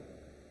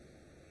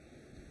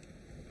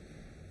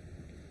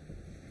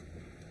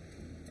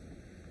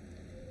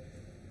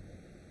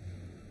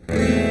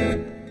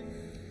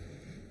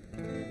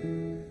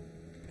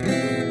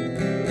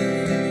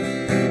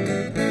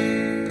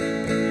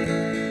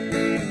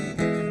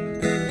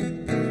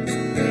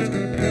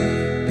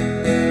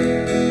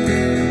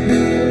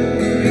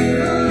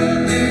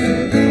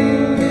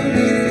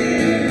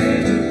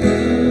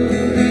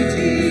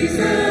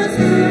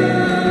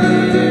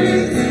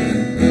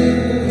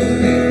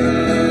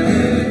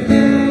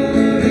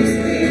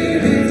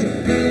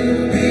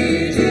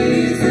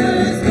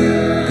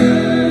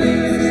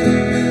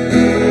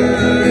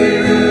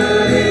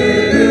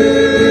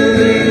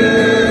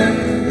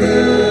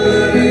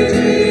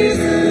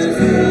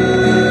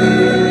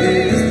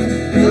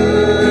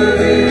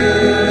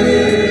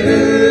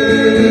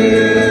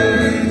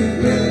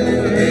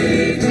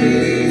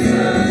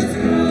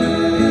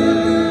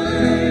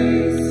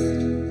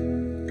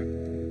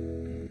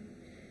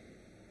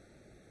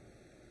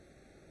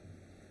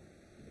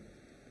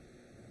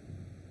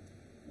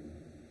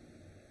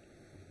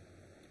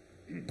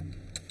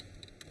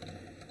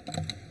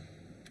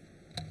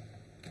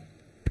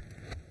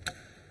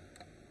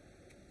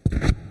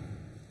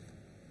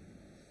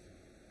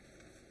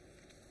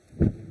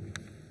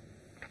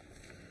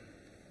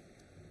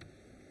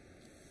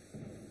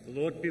 The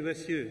Lord be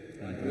with you.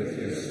 And with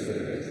your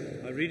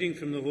spirit. A reading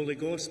from the Holy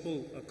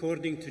Gospel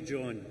according to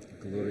John.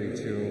 Glory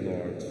to you, O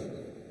Lord.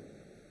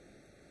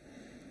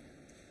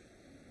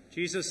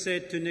 Jesus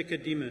said to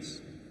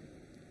Nicodemus,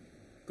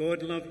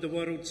 God loved the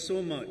world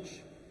so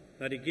much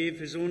that he gave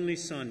his only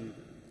Son,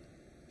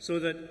 so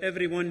that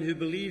everyone who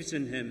believes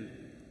in him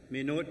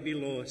may not be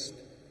lost,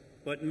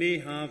 but may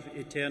have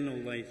eternal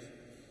life.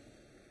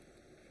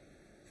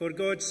 For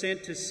God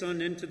sent his Son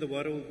into the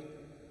world,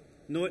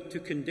 not to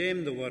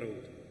condemn the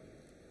world,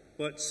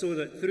 but so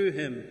that through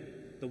him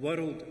the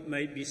world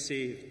might be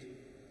saved.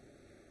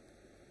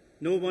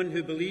 No one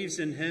who believes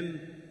in him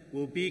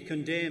will be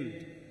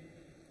condemned,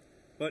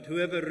 but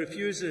whoever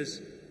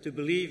refuses to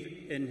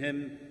believe in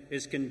him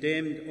is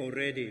condemned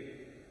already,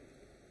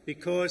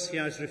 because he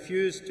has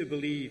refused to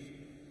believe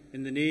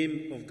in the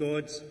name of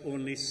God's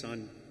only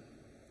Son.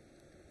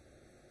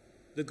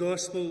 The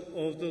Gospel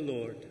of the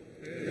Lord.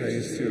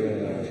 Praise to you,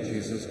 O Lord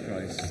Jesus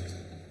Christ.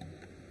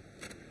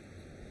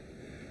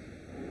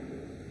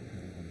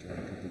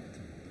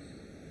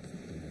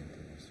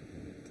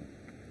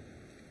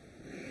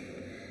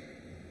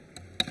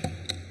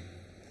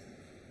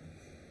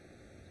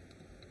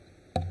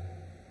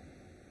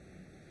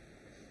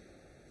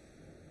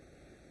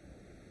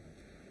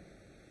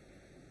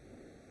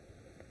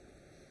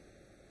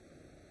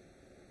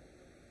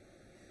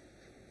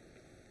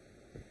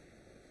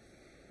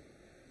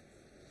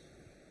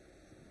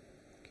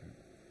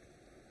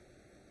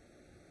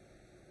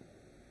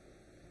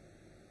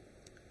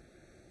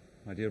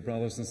 My dear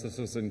brothers and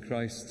sisters in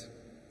Christ,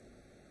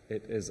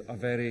 it is a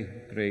very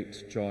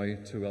great joy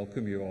to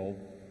welcome you all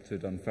to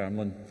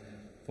Dunfermline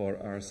for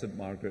our St.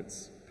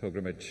 Margaret's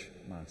Pilgrimage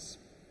Mass.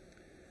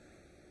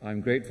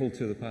 I'm grateful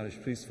to the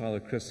parish priest, Father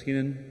Chris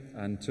Heenan,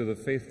 and to the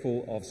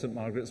faithful of St.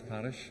 Margaret's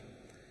Parish,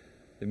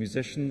 the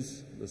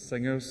musicians, the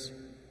singers,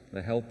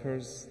 the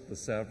helpers, the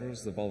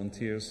servers, the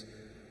volunteers,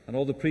 and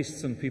all the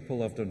priests and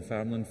people of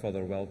Dunfermline for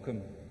their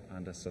welcome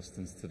and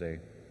assistance today.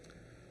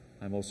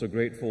 I'm also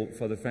grateful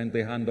for the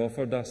friendly hand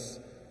offered us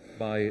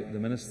by the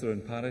minister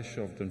and parish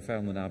of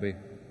Dunfermline Abbey.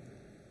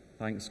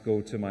 Thanks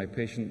go to my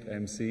patient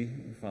MC,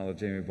 Father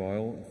Jamie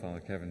Boyle and Father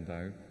Kevin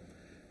Dow,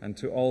 and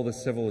to all the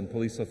civil and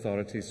police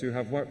authorities who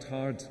have worked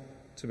hard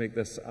to make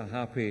this a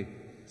happy,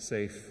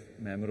 safe,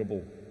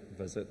 memorable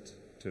visit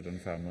to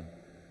Dunfermline.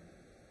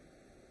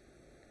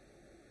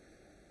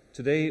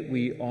 Today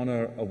we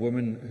honour a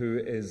woman who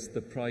is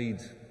the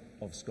pride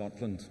of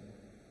Scotland.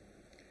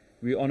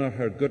 We honour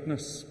her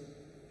goodness,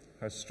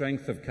 her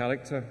strength of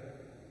character,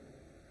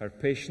 her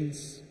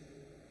patience,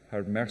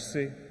 her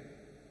mercy,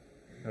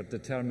 her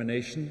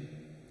determination,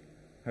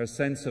 her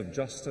sense of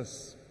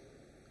justice,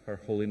 her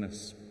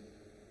holiness.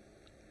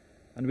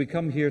 And we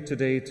come here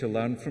today to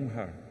learn from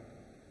her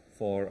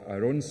for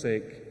our own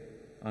sake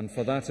and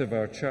for that of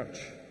our church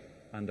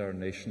and our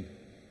nation.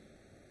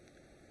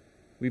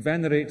 We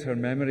venerate her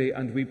memory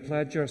and we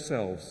pledge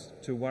ourselves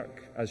to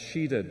work as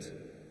she did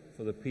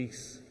for the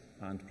peace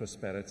and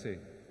prosperity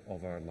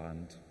of our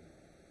land.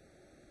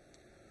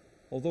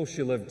 Although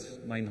she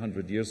lived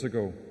 900 years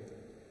ago,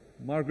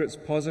 Margaret's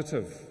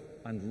positive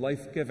and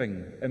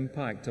life-giving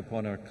impact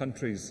upon our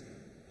country's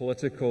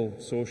political,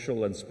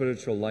 social and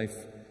spiritual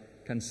life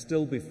can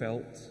still be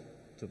felt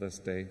to this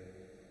day.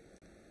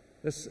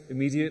 This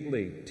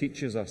immediately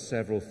teaches us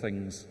several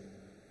things.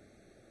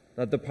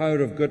 that the power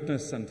of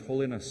goodness and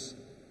holiness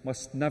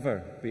must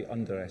never be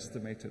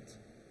underestimated,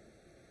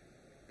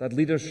 that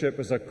leadership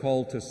is a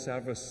call to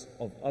service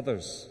of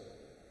others,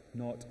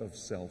 not of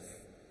self,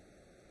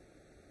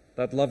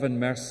 that love and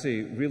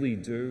mercy really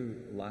do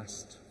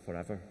last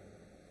forever,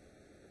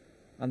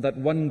 and that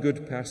one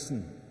good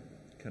person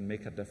can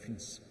make a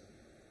difference.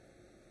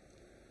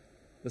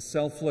 The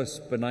selfless,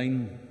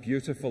 benign,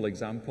 beautiful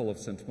example of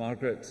St.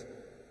 Margaret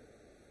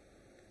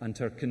and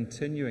her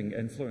continuing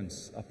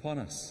influence upon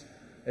us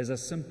is a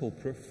simple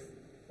proof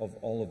of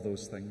all of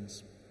those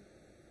things.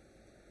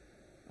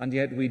 And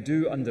yet we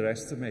do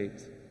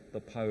underestimate the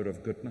power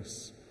of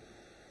goodness.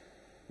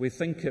 We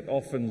think it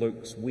often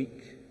looks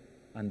weak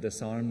and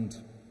disarmed,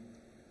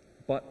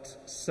 but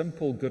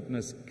simple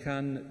goodness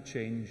can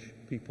change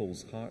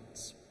people's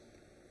hearts,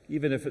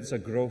 even if it's a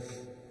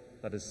growth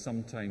that is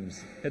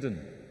sometimes hidden.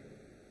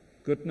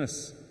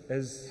 Goodness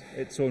is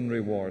its own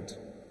reward,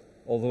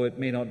 although it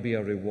may not be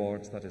a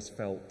reward that is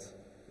felt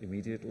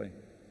immediately.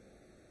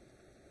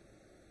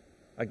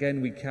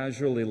 Again, we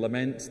casually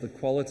lament the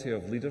quality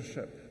of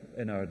leadership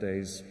in our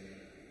days.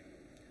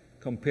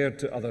 Compared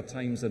to other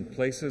times and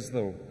places,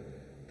 though,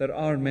 there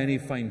are many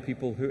fine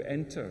people who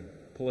enter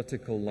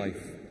political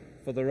life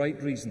for the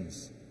right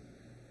reasons,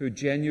 who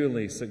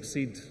genuinely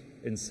succeed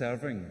in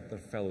serving their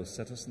fellow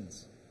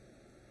citizens.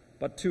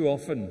 But too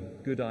often,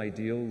 good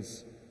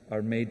ideals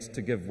are made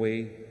to give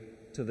way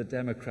to the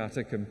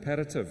democratic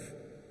imperative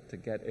to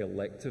get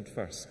elected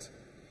first,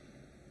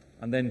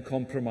 and then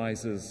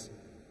compromises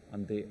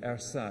and the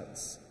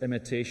ersatz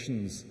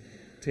imitations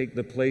take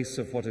the place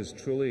of what is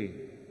truly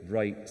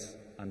right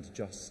and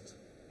just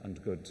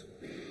and good.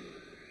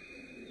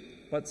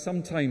 But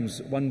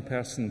sometimes one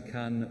person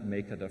can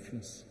make a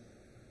difference.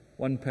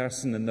 One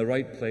person in the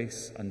right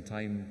place and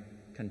time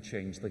can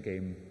change the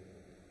game.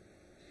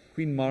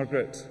 Queen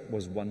Margaret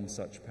was one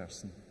such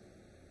person.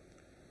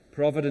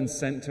 Providence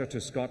sent her to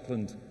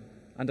Scotland,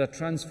 and a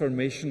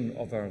transformation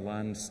of our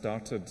land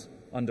started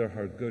under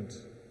her good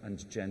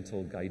and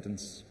gentle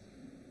guidance.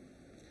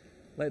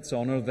 Let's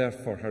honour,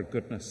 therefore, her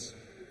goodness,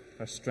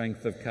 her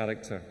strength of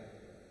character,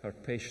 her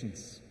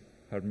patience,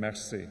 her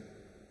mercy,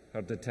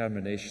 her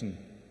determination,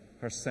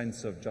 her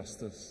sense of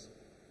justice,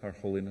 her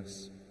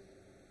holiness.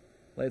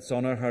 Let's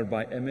honour her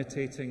by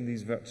imitating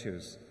these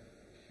virtues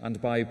and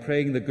by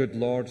praying the good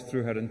Lord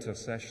through her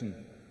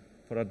intercession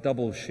for a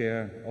double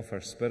share of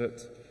her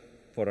spirit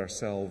for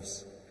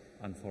ourselves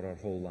and for our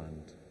whole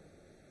land.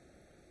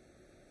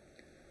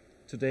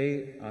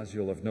 Today, as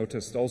you'll have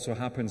noticed, also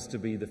happens to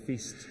be the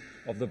feast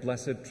of the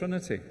Blessed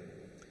Trinity,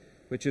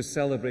 which is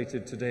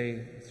celebrated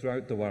today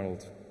throughout the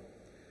world.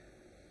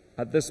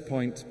 At this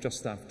point,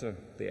 just after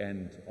the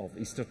end of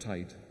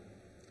Eastertide.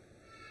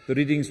 The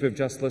readings we've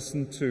just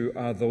listened to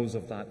are those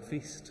of that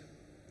feast.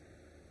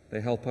 They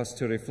help us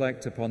to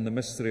reflect upon the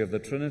mystery of the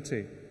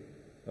Trinity,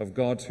 of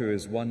God who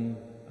is one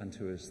and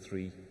who is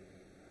three.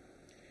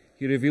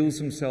 He reveals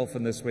himself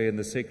in this way in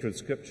the sacred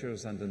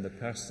scriptures and in the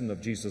person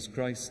of Jesus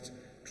Christ,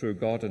 true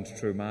God and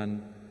true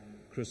man,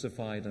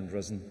 crucified and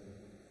risen.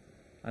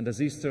 And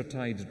as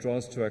Eastertide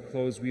draws to a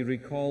close, we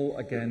recall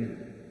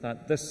again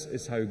that this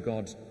is how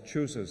God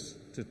chooses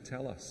to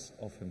tell us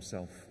of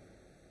himself.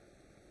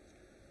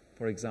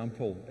 For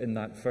example, in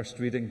that first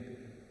reading,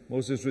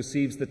 Moses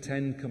receives the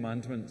 10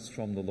 Commandments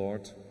from the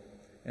Lord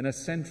in a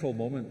central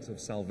moment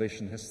of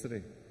salvation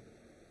history.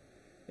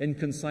 In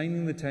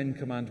consigning the 10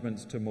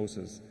 Commandments to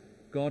Moses,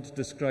 God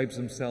describes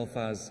himself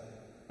as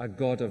a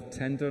God of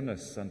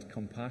tenderness and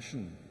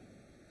compassion,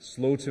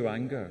 slow to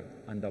anger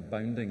and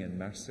abounding in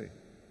mercy.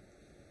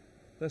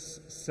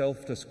 This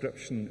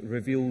self-description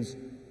reveals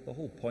the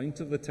whole point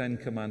of the 10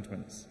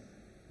 Commandments.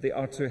 They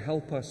are to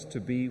help us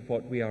to be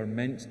what we are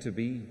meant to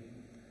be.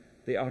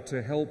 They are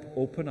to help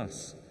open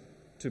us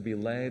to be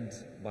led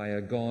by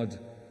a God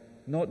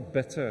not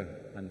bitter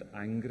and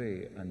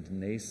angry and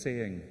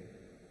naysaying,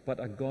 but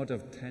a God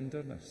of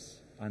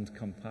tenderness and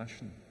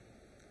compassion,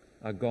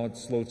 a God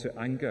slow to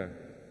anger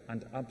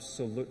and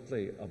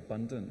absolutely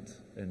abundant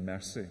in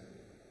mercy.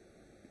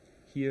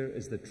 Here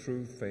is the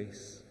true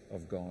face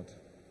of God.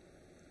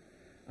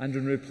 And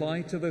in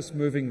reply to this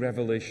moving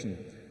revelation,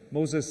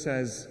 Moses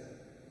says,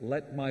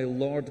 "Let my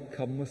Lord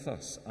come with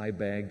us, I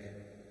beg.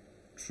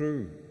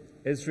 True,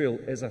 Israel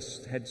is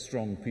a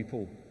headstrong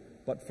people,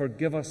 but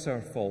forgive us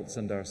our faults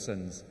and our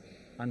sins,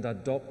 and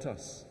adopt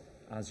us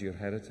as your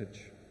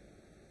heritage."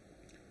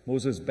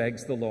 Moses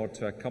begs the Lord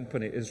to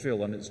accompany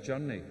Israel on its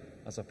journey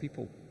as a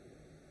people.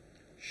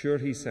 Sure,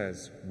 he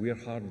says, we're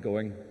hard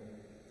going,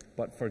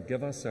 but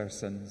forgive us our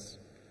sins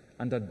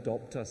and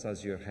adopt us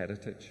as your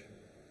heritage.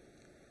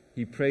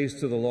 He prays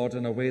to the Lord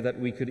in a way that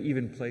we could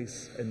even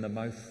place in the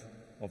mouth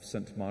of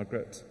St.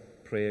 Margaret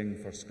praying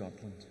for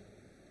Scotland.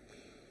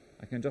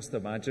 I can just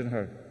imagine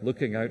her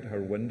looking out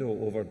her window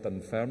over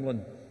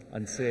Dunfermline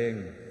and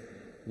saying,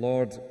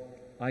 "Lord,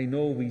 I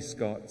know we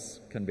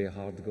Scots can be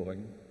hard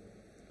going,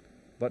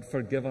 but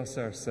forgive us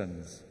our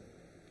sins,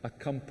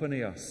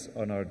 accompany us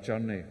on our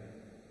journey,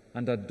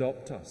 and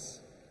adopt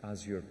us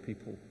as your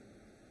people."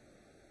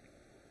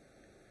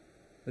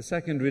 The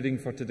second reading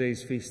for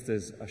today's feast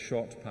is a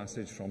short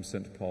passage from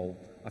St. Paul,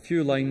 a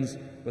few lines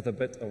with a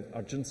bit of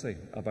urgency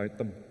about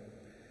them.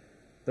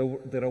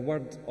 They're a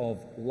word of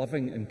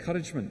loving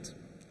encouragement,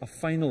 a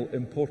final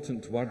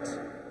important word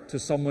to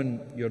someone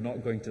you're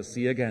not going to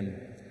see again.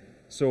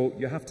 So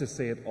you have to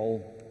say it all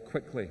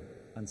quickly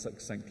and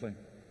succinctly.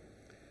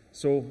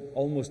 So,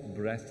 almost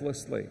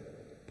breathlessly,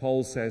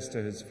 Paul says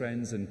to his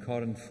friends in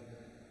Corinth,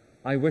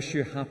 I wish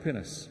you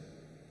happiness.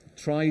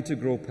 Try to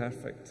grow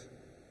perfect.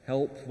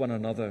 Help one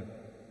another.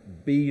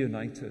 Be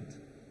united.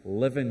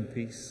 Live in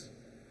peace.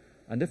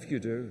 And if you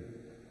do,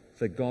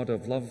 the God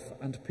of love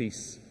and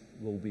peace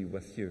will be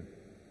with you.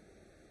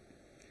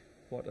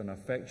 What an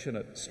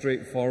affectionate,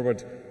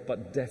 straightforward,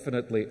 but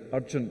definitely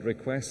urgent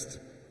request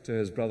to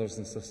his brothers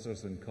and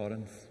sisters in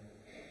Corinth.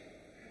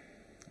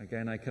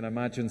 Again, I can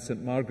imagine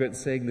St. Margaret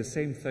saying the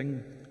same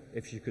thing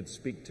if she could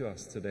speak to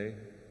us today.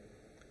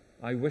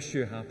 I wish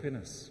you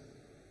happiness.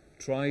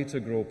 Try to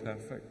grow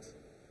perfect.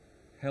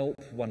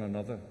 Help one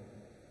another.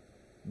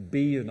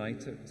 Be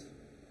united.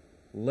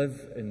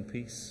 Live in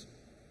peace.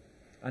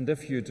 And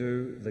if you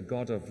do, the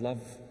God of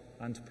love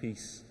and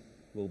peace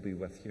will be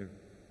with you.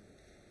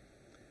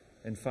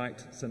 In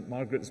fact, St.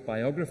 Margaret's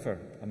biographer,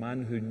 a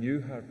man who knew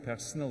her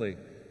personally,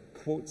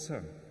 quotes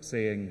her,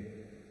 saying,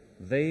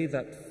 They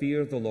that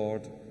fear the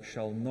Lord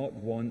shall not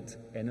want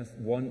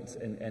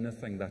in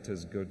anything that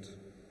is good.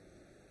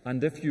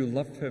 And if you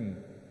love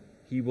him,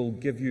 he will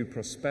give you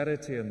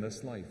prosperity in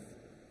this life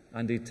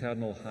and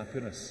eternal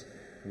happiness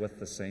with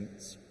the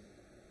saints.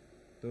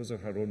 Those are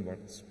her own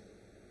words.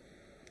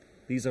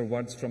 These are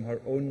words from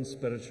her own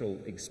spiritual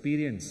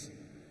experience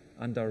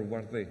and are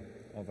worthy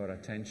of our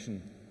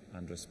attention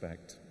and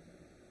respect.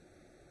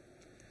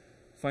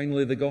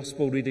 Finally, the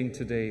Gospel reading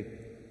today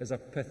is a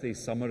pithy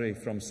summary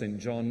from St.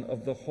 John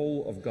of the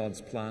whole of God's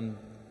plan,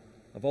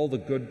 of all the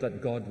good that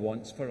God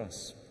wants for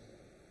us.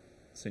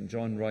 St.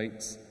 John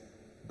writes,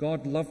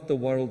 God loved the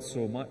world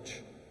so much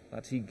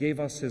that he gave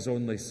us his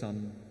only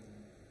Son,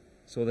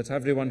 so that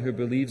everyone who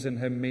believes in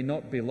him may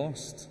not be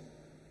lost,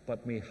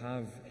 but may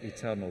have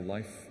eternal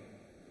life.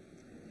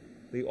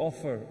 The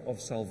offer of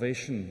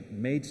salvation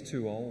made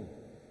to all,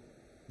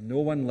 no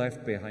one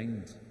left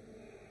behind,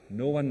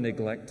 no one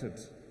neglected,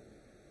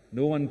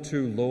 no one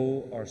too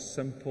low or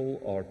simple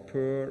or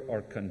poor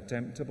or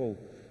contemptible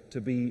to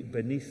be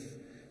beneath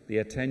the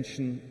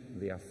attention,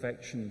 the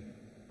affection,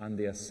 and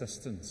the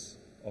assistance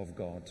of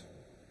God.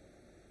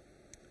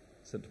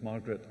 St.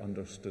 Margaret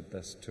understood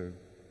this too.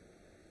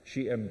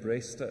 She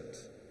embraced it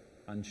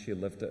and she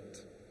lived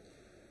it.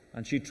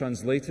 And she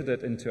translated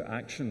it into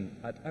action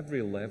at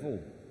every level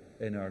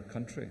in our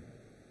country.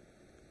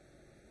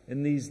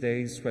 In these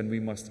days when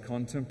we must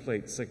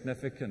contemplate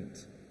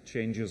significant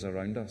changes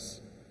around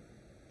us,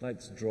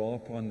 let's draw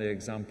upon the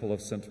example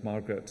of St.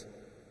 Margaret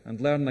and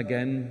learn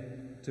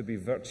again to be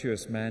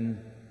virtuous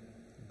men,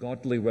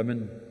 godly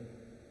women,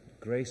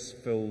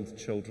 grace-filled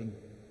children.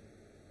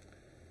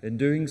 In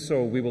doing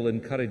so, we will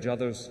encourage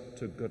others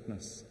to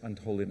goodness and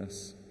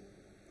holiness.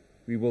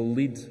 We will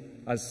lead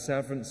as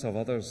servants of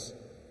others,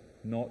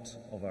 not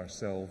of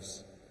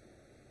ourselves.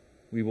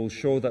 We will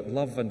show that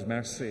love and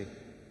mercy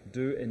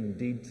do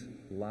indeed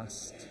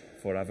last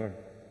forever.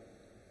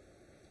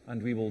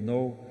 And we will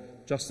know,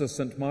 just as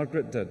St.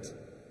 Margaret did,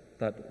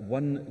 that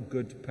one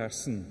good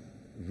person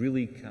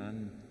really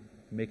can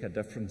make a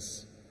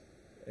difference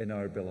in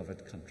our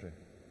beloved country.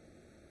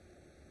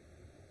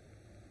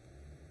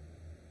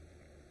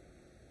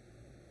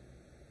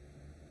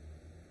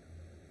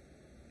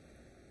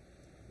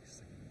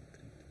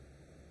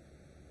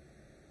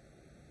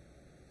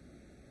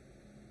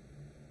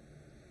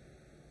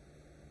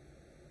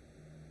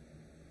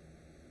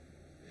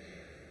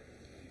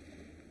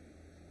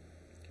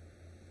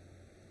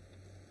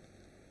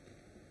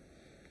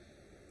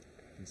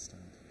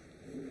 Stand.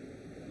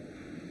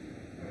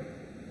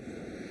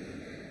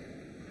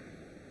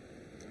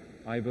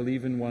 I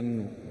believe in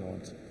one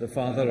God, the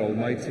Father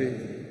Almighty,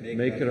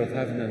 maker of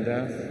heaven and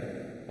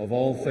earth, of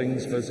all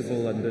things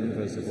visible and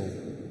invisible.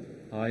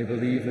 I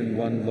believe in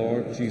one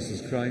Lord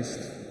Jesus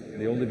Christ,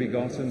 the only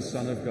begotten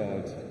Son of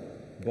God,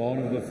 born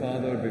of the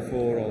Father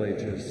before all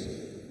ages,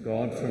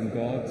 God from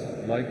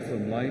God, light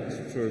from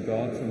light, true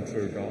God from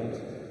true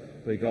God,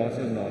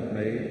 begotten, not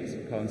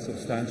made,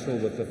 consubstantial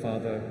with the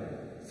Father.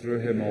 Through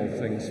him all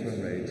things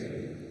were made.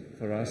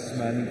 For us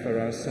men, for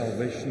our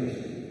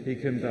salvation, he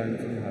came down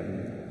from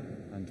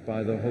heaven, and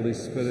by the Holy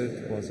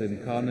Spirit was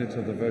incarnate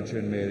of the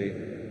Virgin Mary,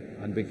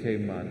 and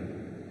became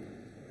man.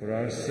 For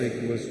our sake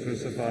he was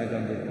crucified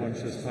under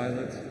Pontius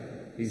Pilate,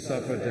 he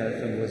suffered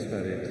death and was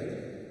buried,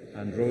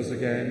 and rose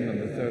again on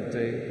the third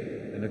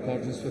day, in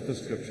accordance with the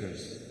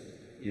Scriptures.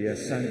 He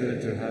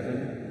ascended into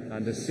heaven,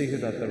 and is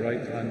seated at the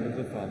right hand of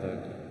the Father.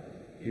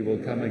 He will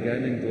come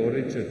again in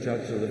glory to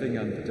judge the living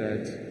and the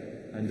dead,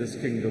 and his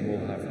kingdom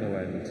will have no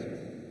end.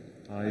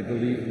 I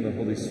believe in the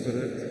Holy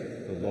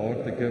Spirit, the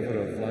Lord, the giver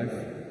of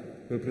life,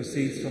 who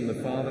proceeds from the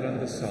Father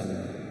and the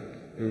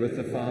Son, who with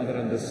the Father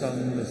and the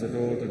Son is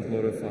adored and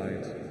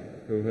glorified,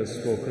 who has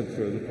spoken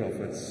through the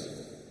prophets.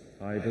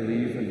 I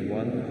believe in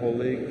one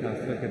holy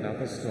Catholic and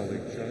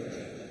Apostolic Church.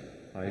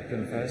 I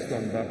confess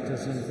one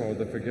baptism for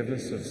the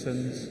forgiveness of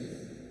sins,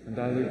 and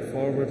I look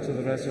forward to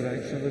the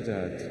resurrection of the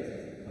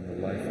dead and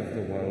the life of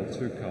the world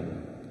to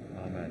come.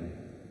 Amen.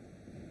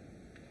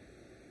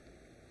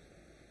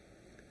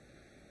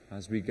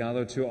 As we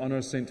gather to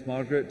honour St.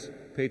 Margaret,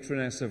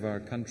 patroness of our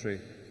country,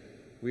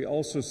 we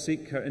also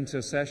seek her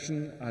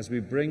intercession as we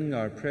bring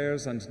our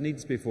prayers and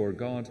needs before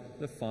God,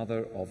 the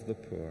Father of the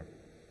poor.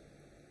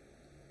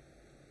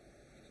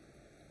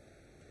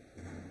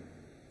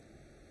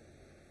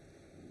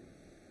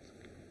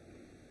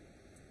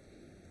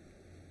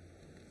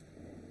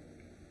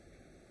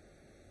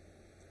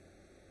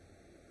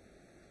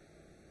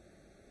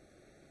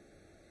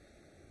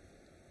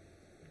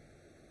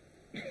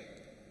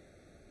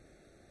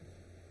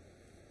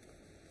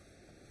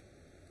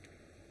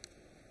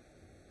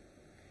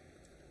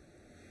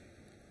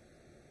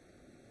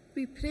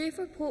 We pray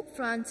for Pope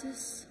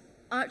Francis,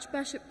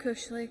 Archbishop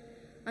Cushley,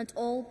 and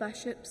all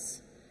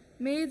bishops.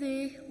 May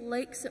they,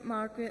 like St.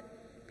 Margaret,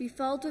 be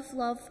filled with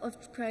love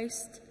of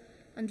Christ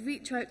and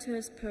reach out to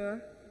his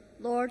poor.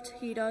 Lord,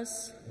 hear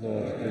us.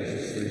 Lord,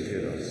 graciously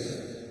hear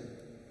us.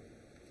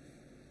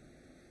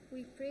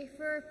 We pray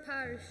for our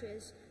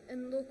parishes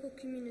and local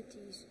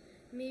communities.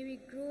 May we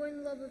grow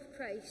in love of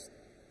Christ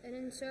and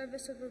in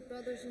service of our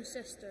brothers and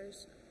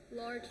sisters.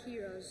 Lord,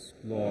 hear us.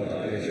 Lord,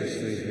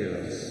 graciously hear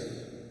us.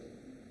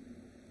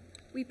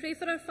 We pray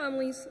for our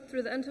families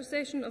through the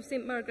intercession of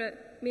St. Margaret.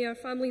 May our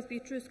families be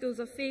true schools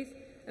of faith,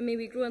 and may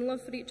we grow in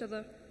love for each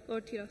other.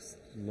 Lord, hear us.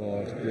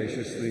 Lord,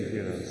 graciously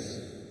hear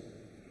us.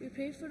 We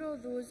pray for all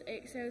those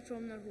exiled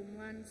from their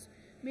homelands.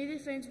 May they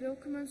find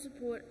welcome and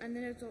support in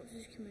their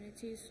adopted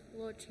communities.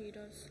 Lord, hear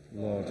us.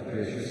 Lord,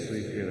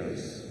 graciously hear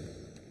us.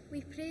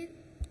 We pray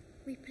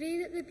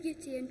that the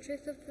beauty and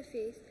truth of the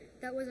faith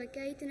that was a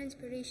guide and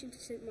inspiration to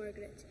St.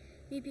 Margaret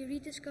may be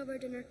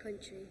rediscovered in our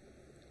country.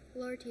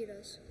 Lord, hear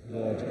us.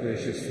 Lord,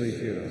 graciously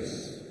hear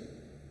us.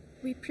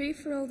 We pray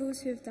for all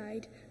those who have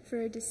died,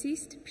 for our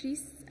deceased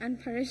priests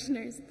and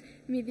parishioners.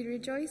 May they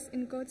rejoice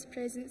in God's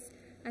presence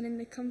and in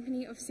the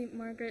company of St.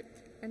 Margaret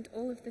and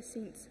all of the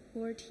saints.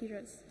 Lord, hear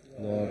us.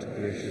 Lord,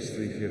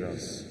 graciously hear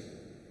us.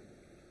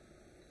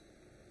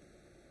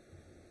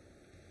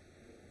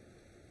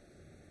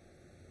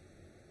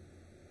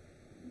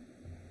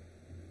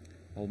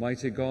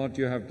 Almighty God,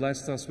 you have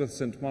blessed us with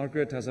St.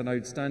 Margaret as an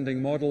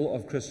outstanding model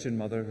of Christian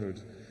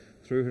motherhood.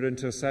 Through her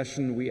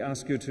intercession, we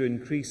ask you to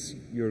increase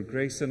your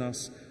grace in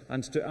us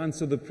and to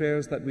answer the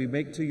prayers that we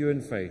make to you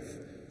in faith.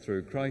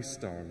 Through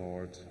Christ our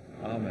Lord.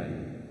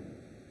 Amen.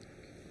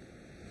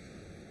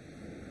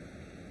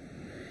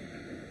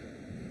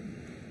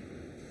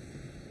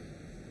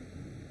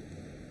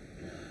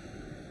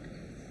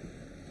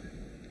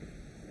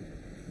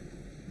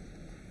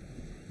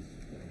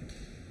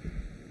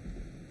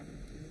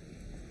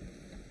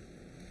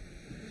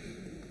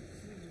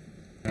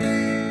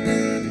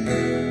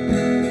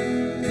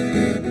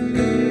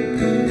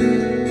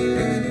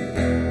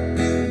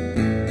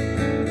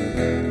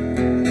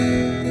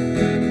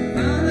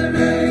 Father,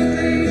 I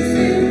place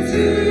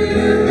into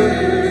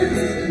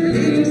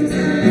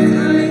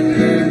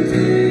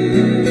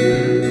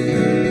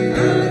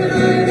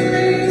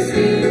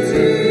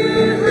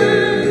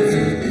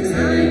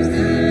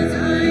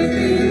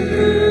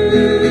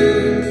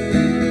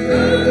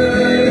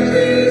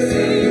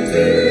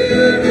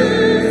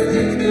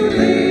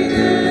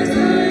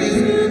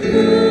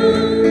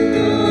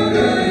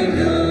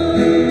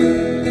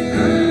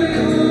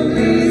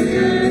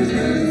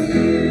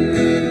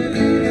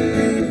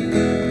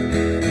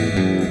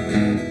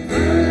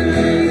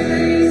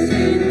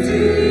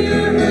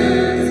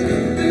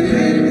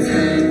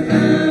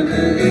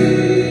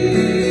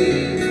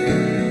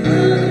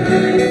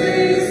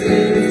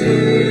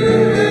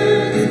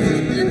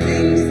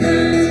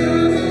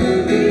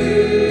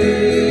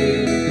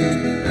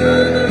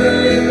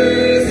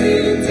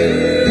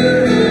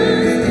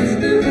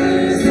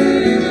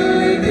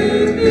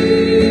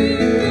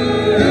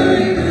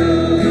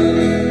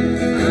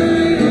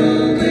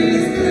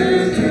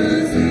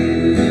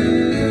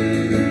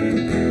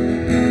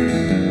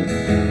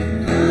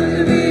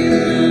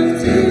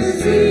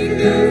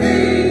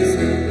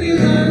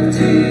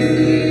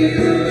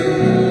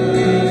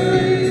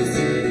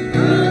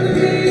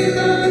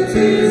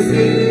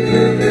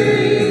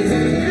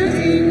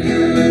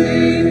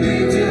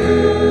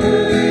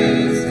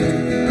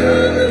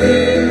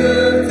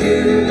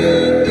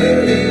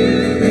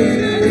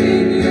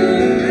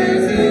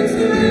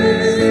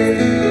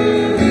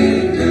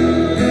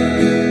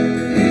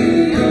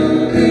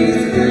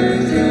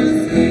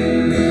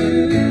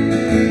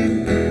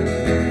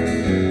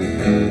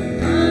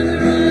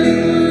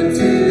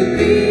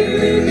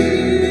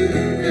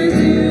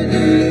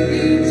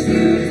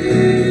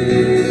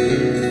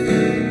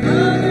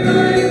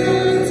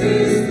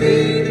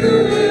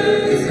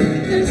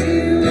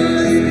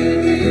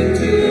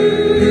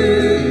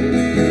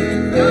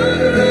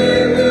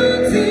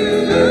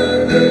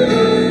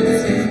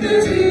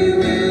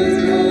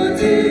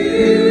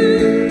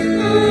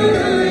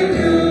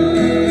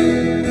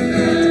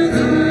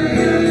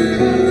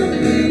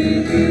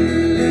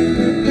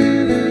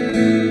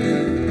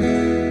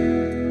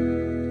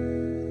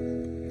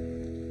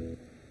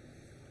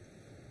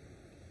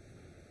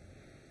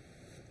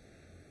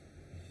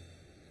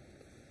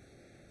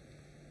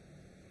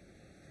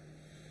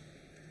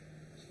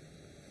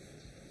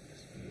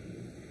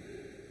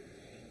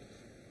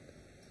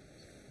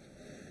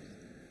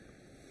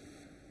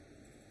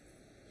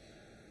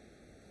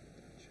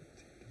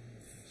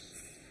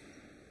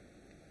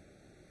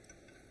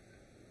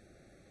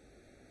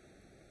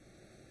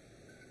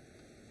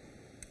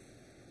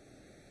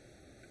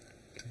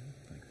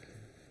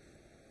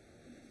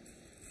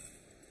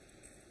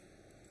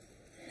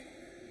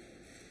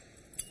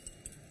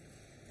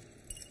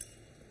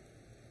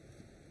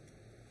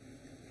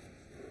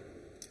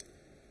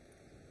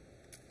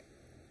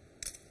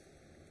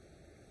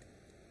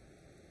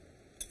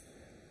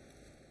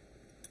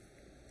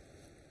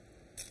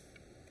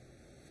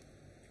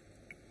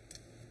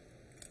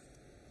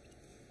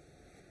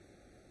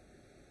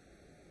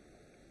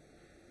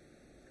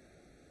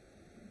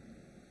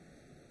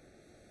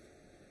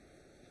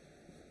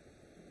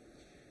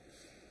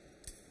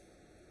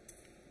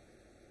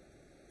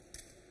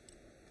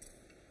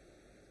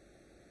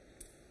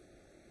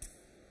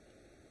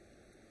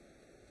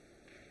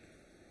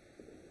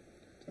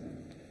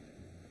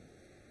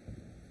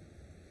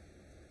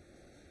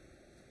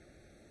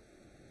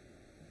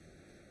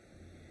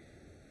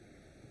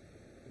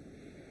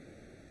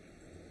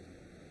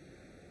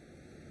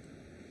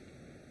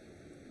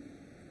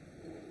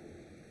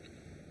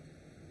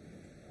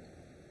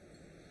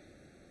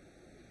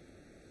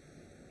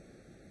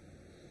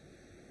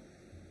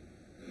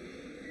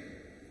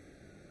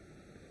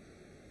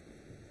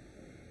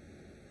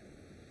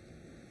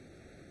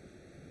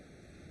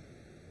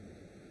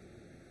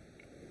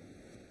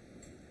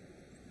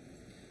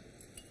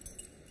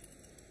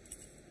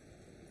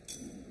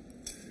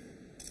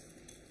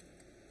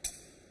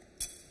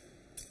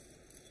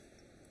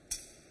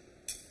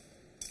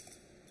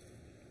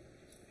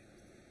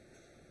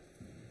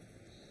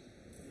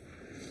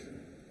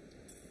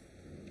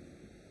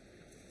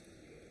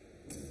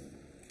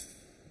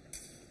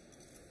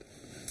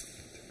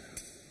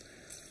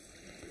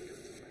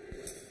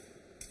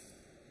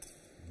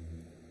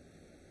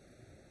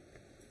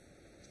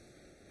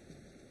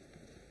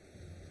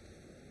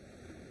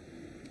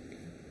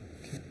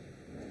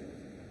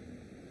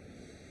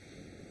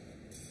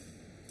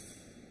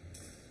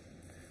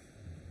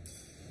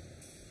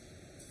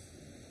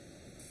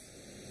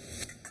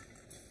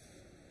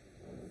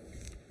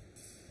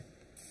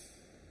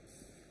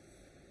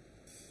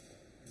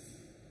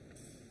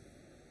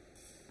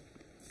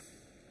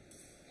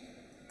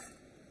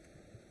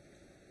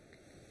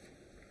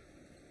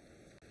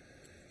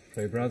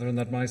Pray, brethren,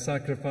 that my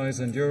sacrifice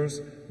and yours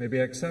may be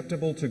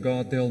acceptable to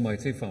God, the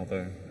Almighty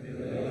Father.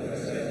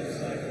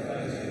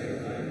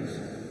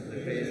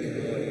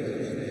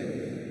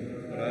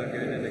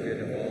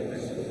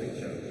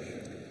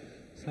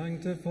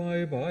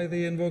 Sanctify by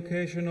the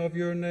invocation of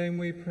your name,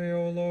 we pray,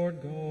 O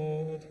Lord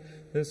God,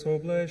 this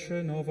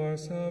oblation of our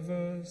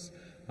service,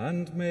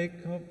 and make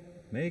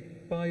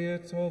by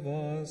it of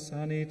us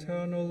an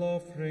eternal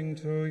offering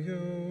to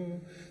you,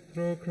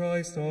 through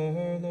Christ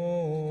our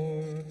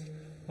Lord.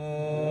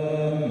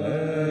 Amen.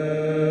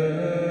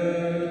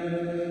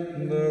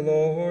 The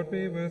Lord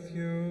be with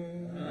you.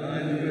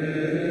 And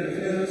with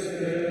your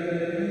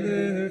spirit.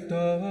 Lift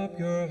up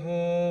your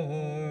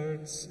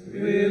hearts.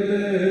 We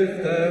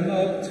lift them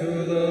up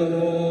to the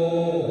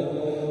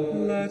Lord.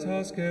 Let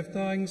us give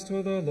thanks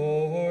to the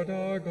Lord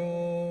our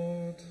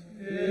God.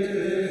 It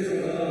is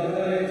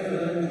right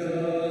and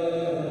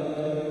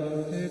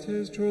just. It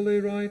is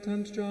truly right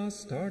and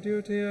just, our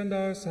duty and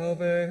our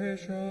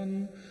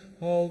salvation,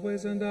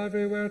 always and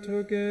everywhere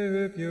to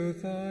give you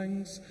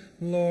thanks,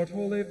 Lord,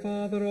 Holy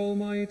Father,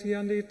 Almighty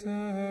and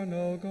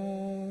eternal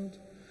God.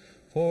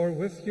 For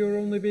with your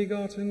only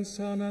begotten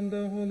Son and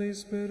the Holy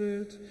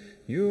Spirit,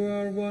 you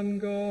are one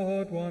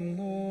God, one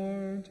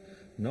Lord,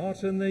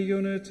 not in the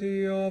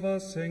unity of a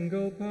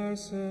single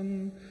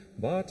person,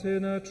 but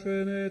in a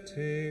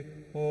Trinity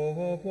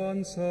of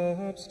one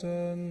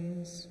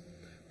substance.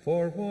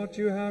 For what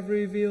you have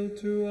revealed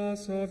to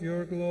us of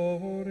your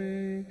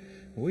glory,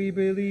 we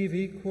believe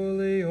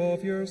equally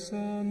of your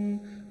Son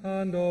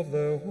and of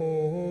the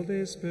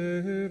Holy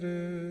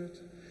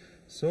Spirit,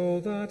 so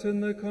that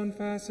in the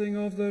confessing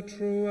of the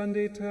true and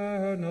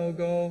eternal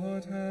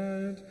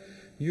Godhead,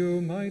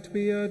 you might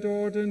be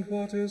adored in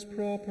what is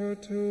proper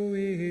to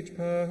each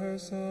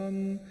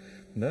person,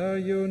 their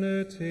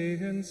unity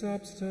in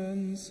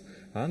substance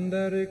and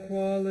their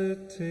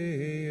equality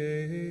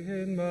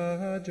in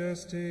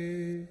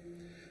majesty.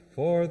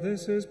 For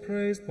this is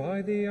praised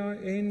by the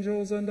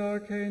angels and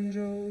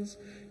archangels,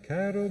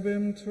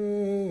 cherubim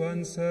too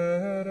and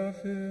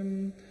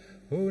seraphim,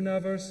 who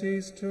never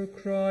cease to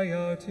cry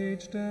out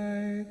each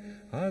day,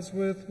 as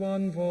with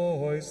one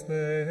voice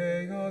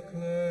they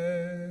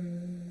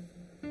acclaim.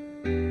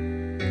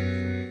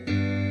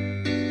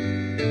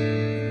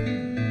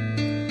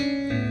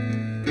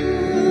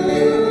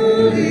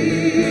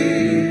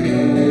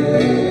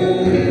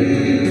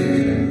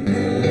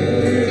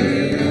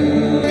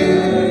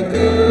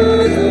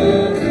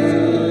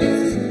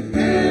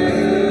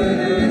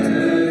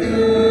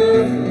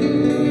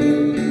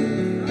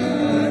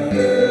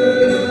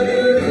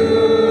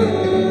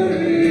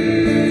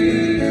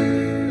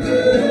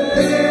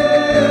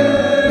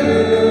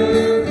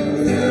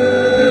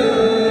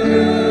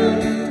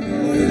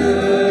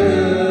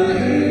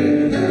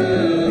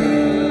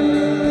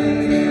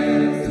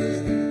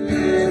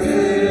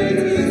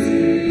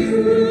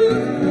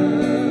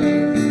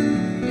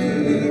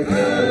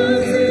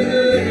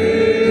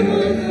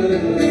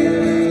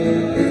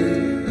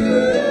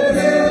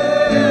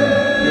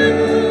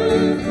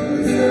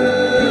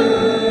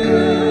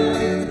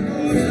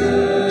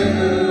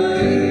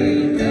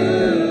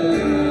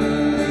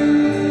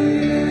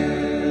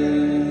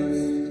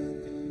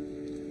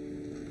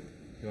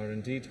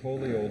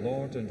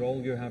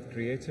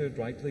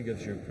 Rightly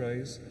gives you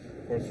praise,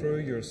 for through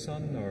your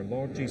Son, our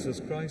Lord Jesus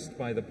Christ,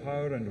 by the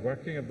power and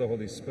working of the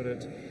Holy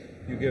Spirit,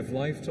 you give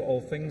life to all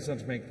things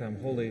and make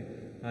them holy,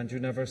 and you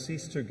never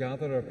cease to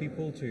gather a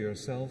people to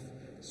yourself,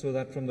 so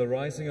that from the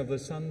rising of the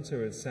sun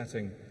to its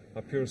setting,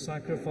 a pure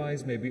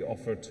sacrifice may be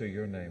offered to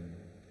your name.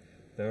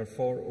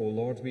 Therefore, O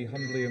Lord, we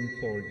humbly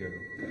implore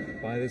you,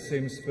 by the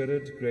same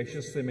Spirit,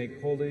 graciously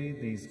make holy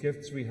these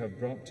gifts we have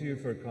brought to you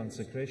for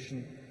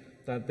consecration,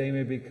 that they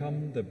may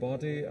become the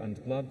body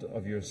and blood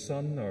of your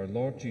Son, our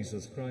Lord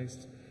Jesus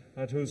Christ,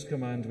 at whose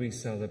command we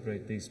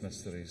celebrate these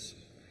mysteries.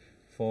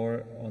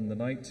 For on the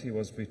night he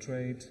was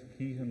betrayed,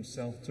 he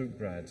himself took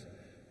bread,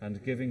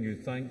 and giving you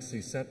thanks,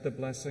 he set the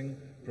blessing,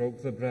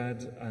 broke the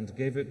bread, and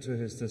gave it to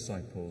his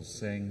disciples,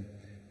 saying,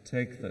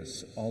 "Take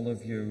this, all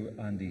of you,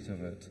 and eat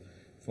of it,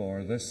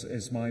 for this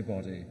is my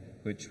body,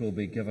 which will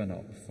be given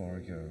up for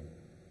you."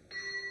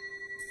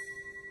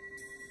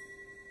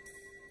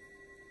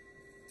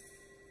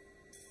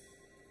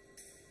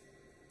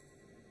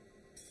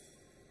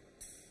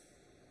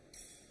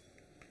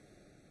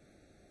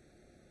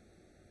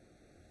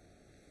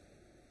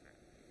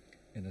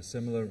 In a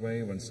similar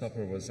way, when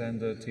supper was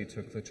ended, he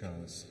took the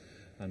chalice,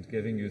 and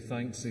giving you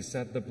thanks, he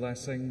said the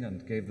blessing,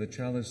 and gave the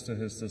chalice to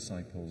his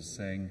disciples,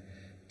 saying,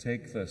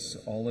 "Take this,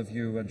 all of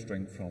you, and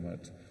drink from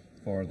it,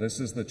 for this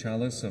is the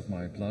chalice of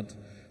my blood,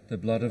 the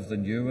blood of the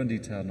new and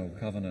eternal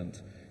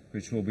covenant,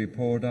 which will be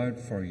poured out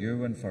for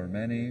you and for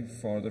many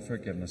for the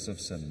forgiveness of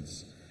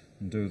sins.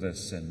 Do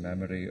this in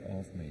memory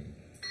of me."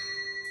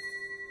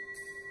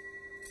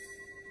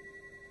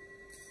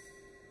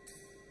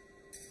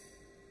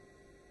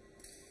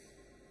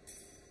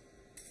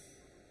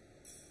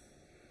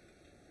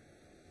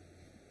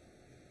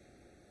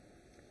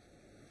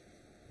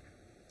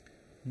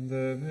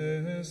 The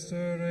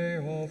mystery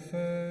of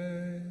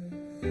faith.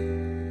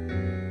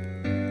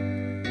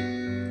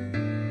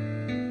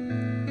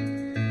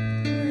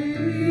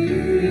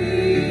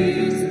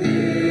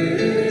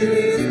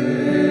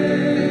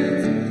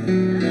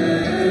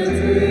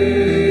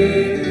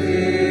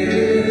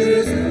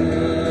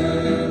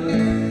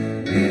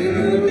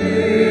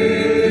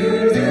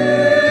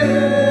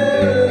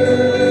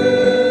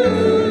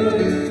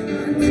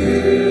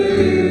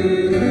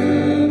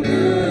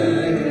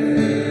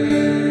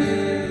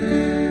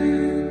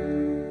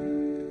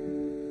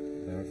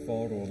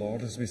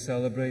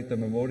 celebrate the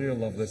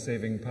memorial of the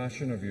saving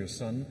passion of your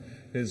Son,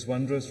 his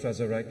wondrous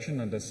resurrection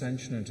and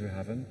ascension into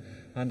heaven,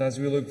 and as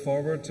we look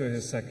forward to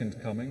his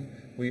second coming,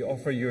 we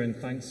offer you in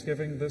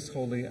thanksgiving this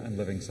holy and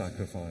living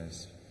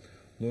sacrifice.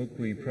 Look,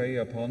 we pray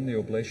upon the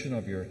oblation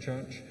of your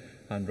church,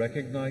 and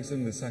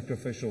recognizing the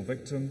sacrificial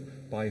victim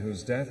by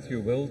whose death you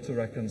will to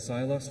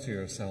reconcile us to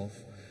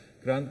yourself,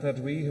 grant that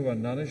we who are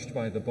nourished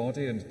by the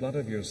body and blood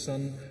of your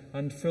Son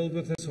and filled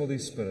with his Holy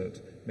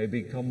Spirit may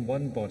become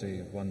one body,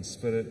 one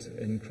spirit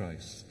in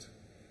Christ.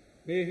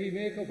 May he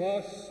make of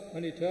us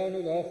an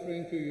eternal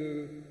offering to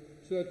you,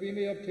 so that we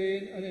may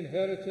obtain an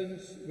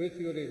inheritance with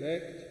your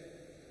elect,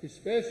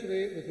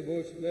 especially with the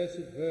most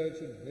blessed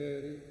Virgin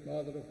Mary,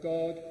 Mother of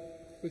God,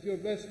 with your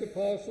blessed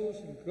apostles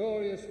and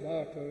glorious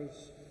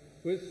martyrs,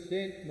 with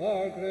Saint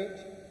Margaret,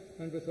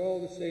 and with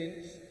all the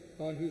saints,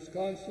 on whose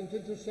constant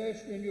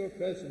intercession in your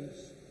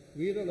presence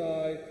we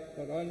rely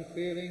for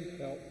unfailing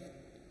help.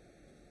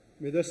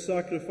 May this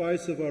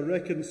sacrifice of our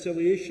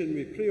reconciliation,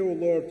 we pray, O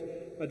Lord,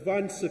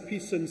 advance the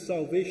peace and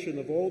salvation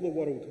of all the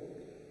world.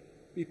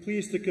 Be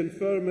pleased to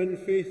confirm in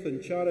faith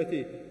and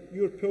charity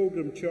your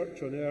pilgrim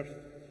church on earth,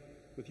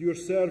 with your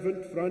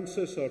servant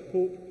Francis, our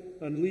Pope,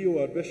 and Leo,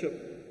 our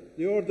Bishop,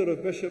 the order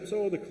of bishops,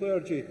 all the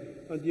clergy,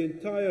 and the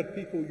entire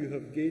people you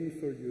have gained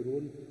for your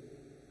own.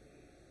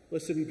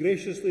 Listen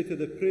graciously to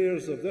the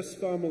prayers of this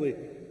family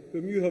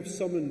whom you have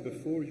summoned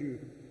before you.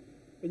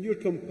 In your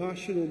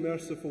compassion, O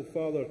merciful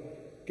Father,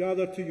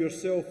 gather to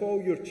yourself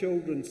all your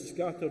children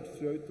scattered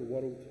throughout the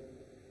world.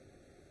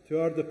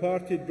 To our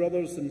departed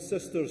brothers and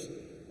sisters,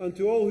 and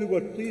to all who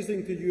were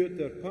pleasing to you at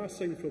their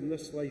passing from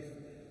this life,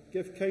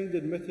 give kind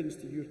admittance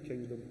to your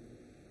kingdom.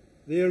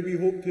 There we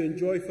hope to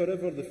enjoy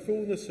forever the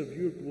fullness of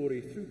your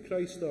glory, through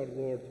Christ our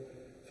Lord,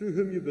 through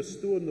whom you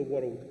bestow on the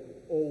world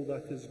all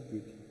that is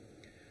good.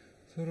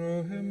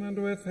 Through him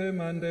and with him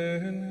and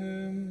in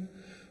him,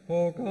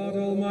 O God,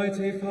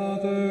 Almighty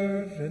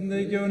Father, in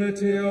the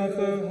unity of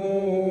the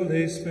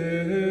Holy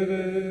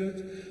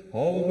Spirit,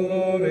 all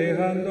glory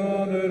and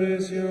honor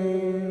is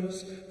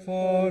yours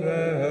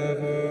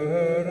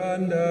forever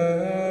and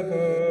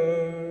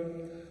ever.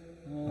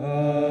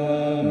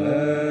 Amen.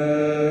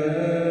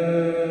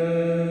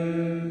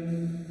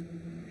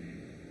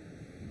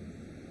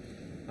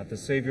 At the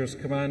Saviour's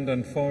command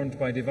and formed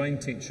by divine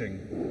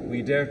teaching,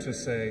 we dare to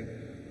say,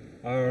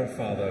 Our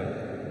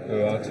Father,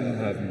 who art in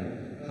heaven,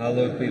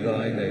 hallowed be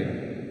thy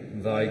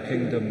name. Thy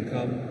kingdom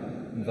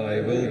come, thy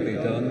will be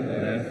done on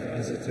earth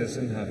as it is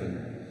in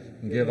heaven.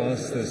 Give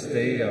us this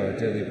day our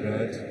daily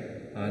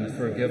bread, and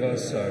forgive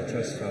us our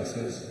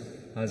trespasses,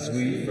 as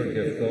we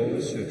forgive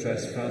those who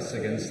trespass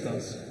against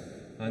us.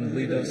 And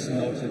lead us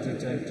not into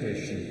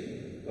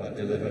temptation, but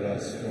deliver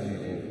us from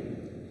evil.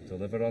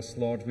 Deliver us,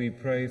 Lord, we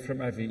pray,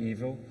 from every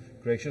evil.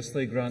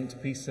 Graciously grant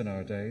peace in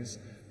our days,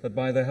 that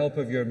by the help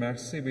of your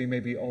mercy we may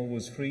be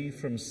always free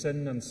from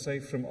sin and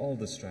safe from all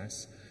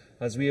distress,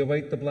 as we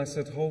await the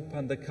blessed hope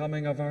and the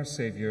coming of our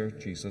Saviour,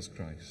 Jesus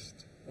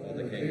Christ. For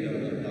the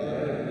kingdom and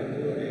power and the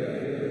glory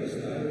are yours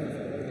now and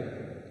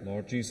forever.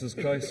 Lord Jesus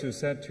Christ, who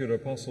said to your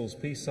apostles,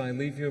 Peace I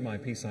leave you, my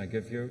peace I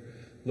give you,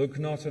 look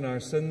not on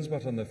our sins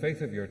but on the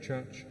faith of your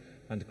church,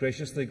 and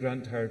graciously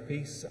grant her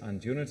peace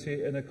and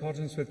unity in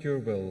accordance with your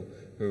will,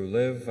 who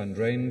live and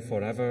reign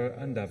forever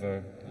and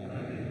ever.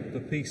 Amen. The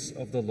peace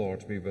of the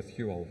Lord be with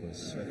you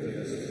always.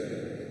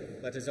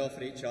 Let us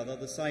offer each other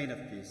the sign of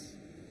peace.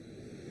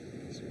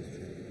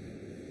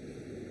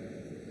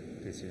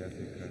 Peace with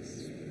you,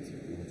 Christ.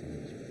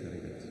 Very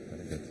good,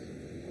 very good.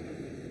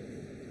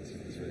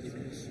 Peace with you.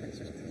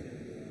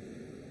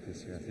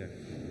 Peace with you.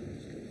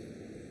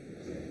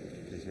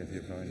 Peace with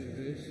you, Brian.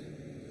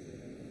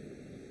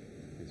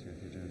 Peace with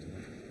you,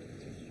 gentlemen.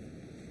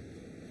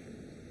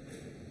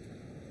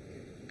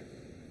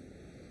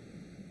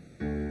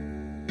 Amen.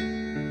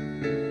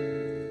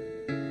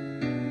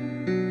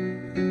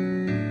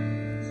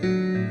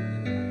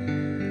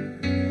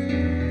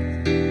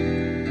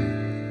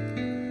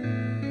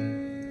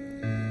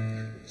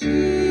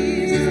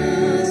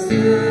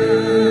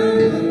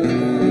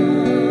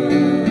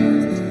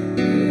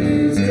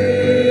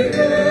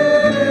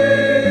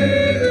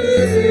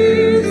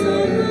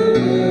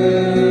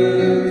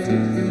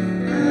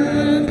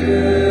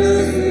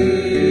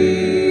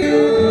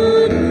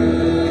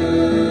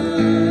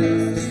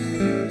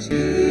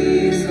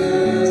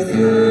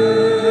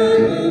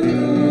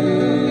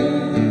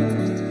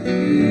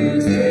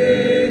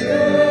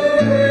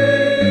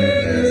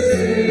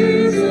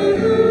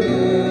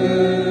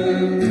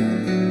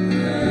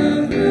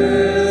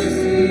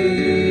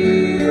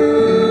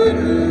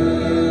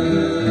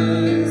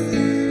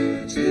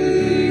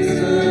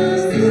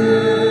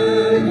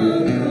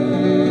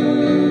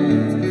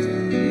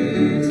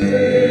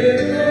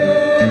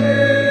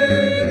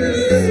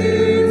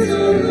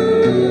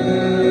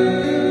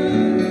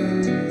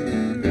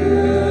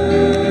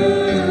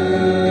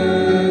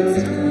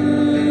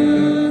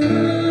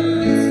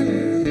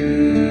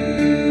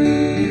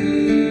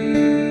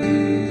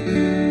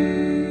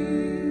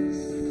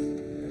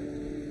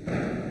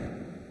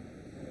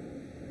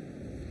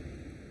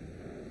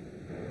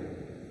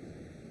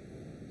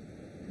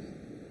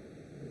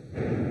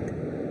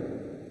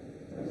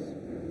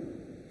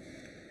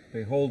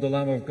 Behold the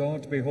Lamb of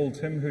God, behold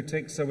him who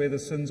takes away the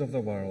sins of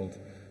the world.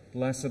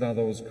 Blessed are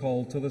those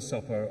called to the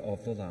supper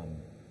of the Lamb.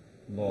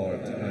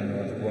 Lord, I am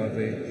not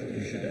worthy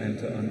you should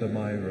enter under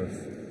my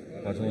roof,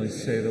 but only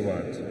say the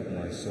word, and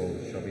my soul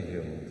shall be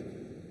healed.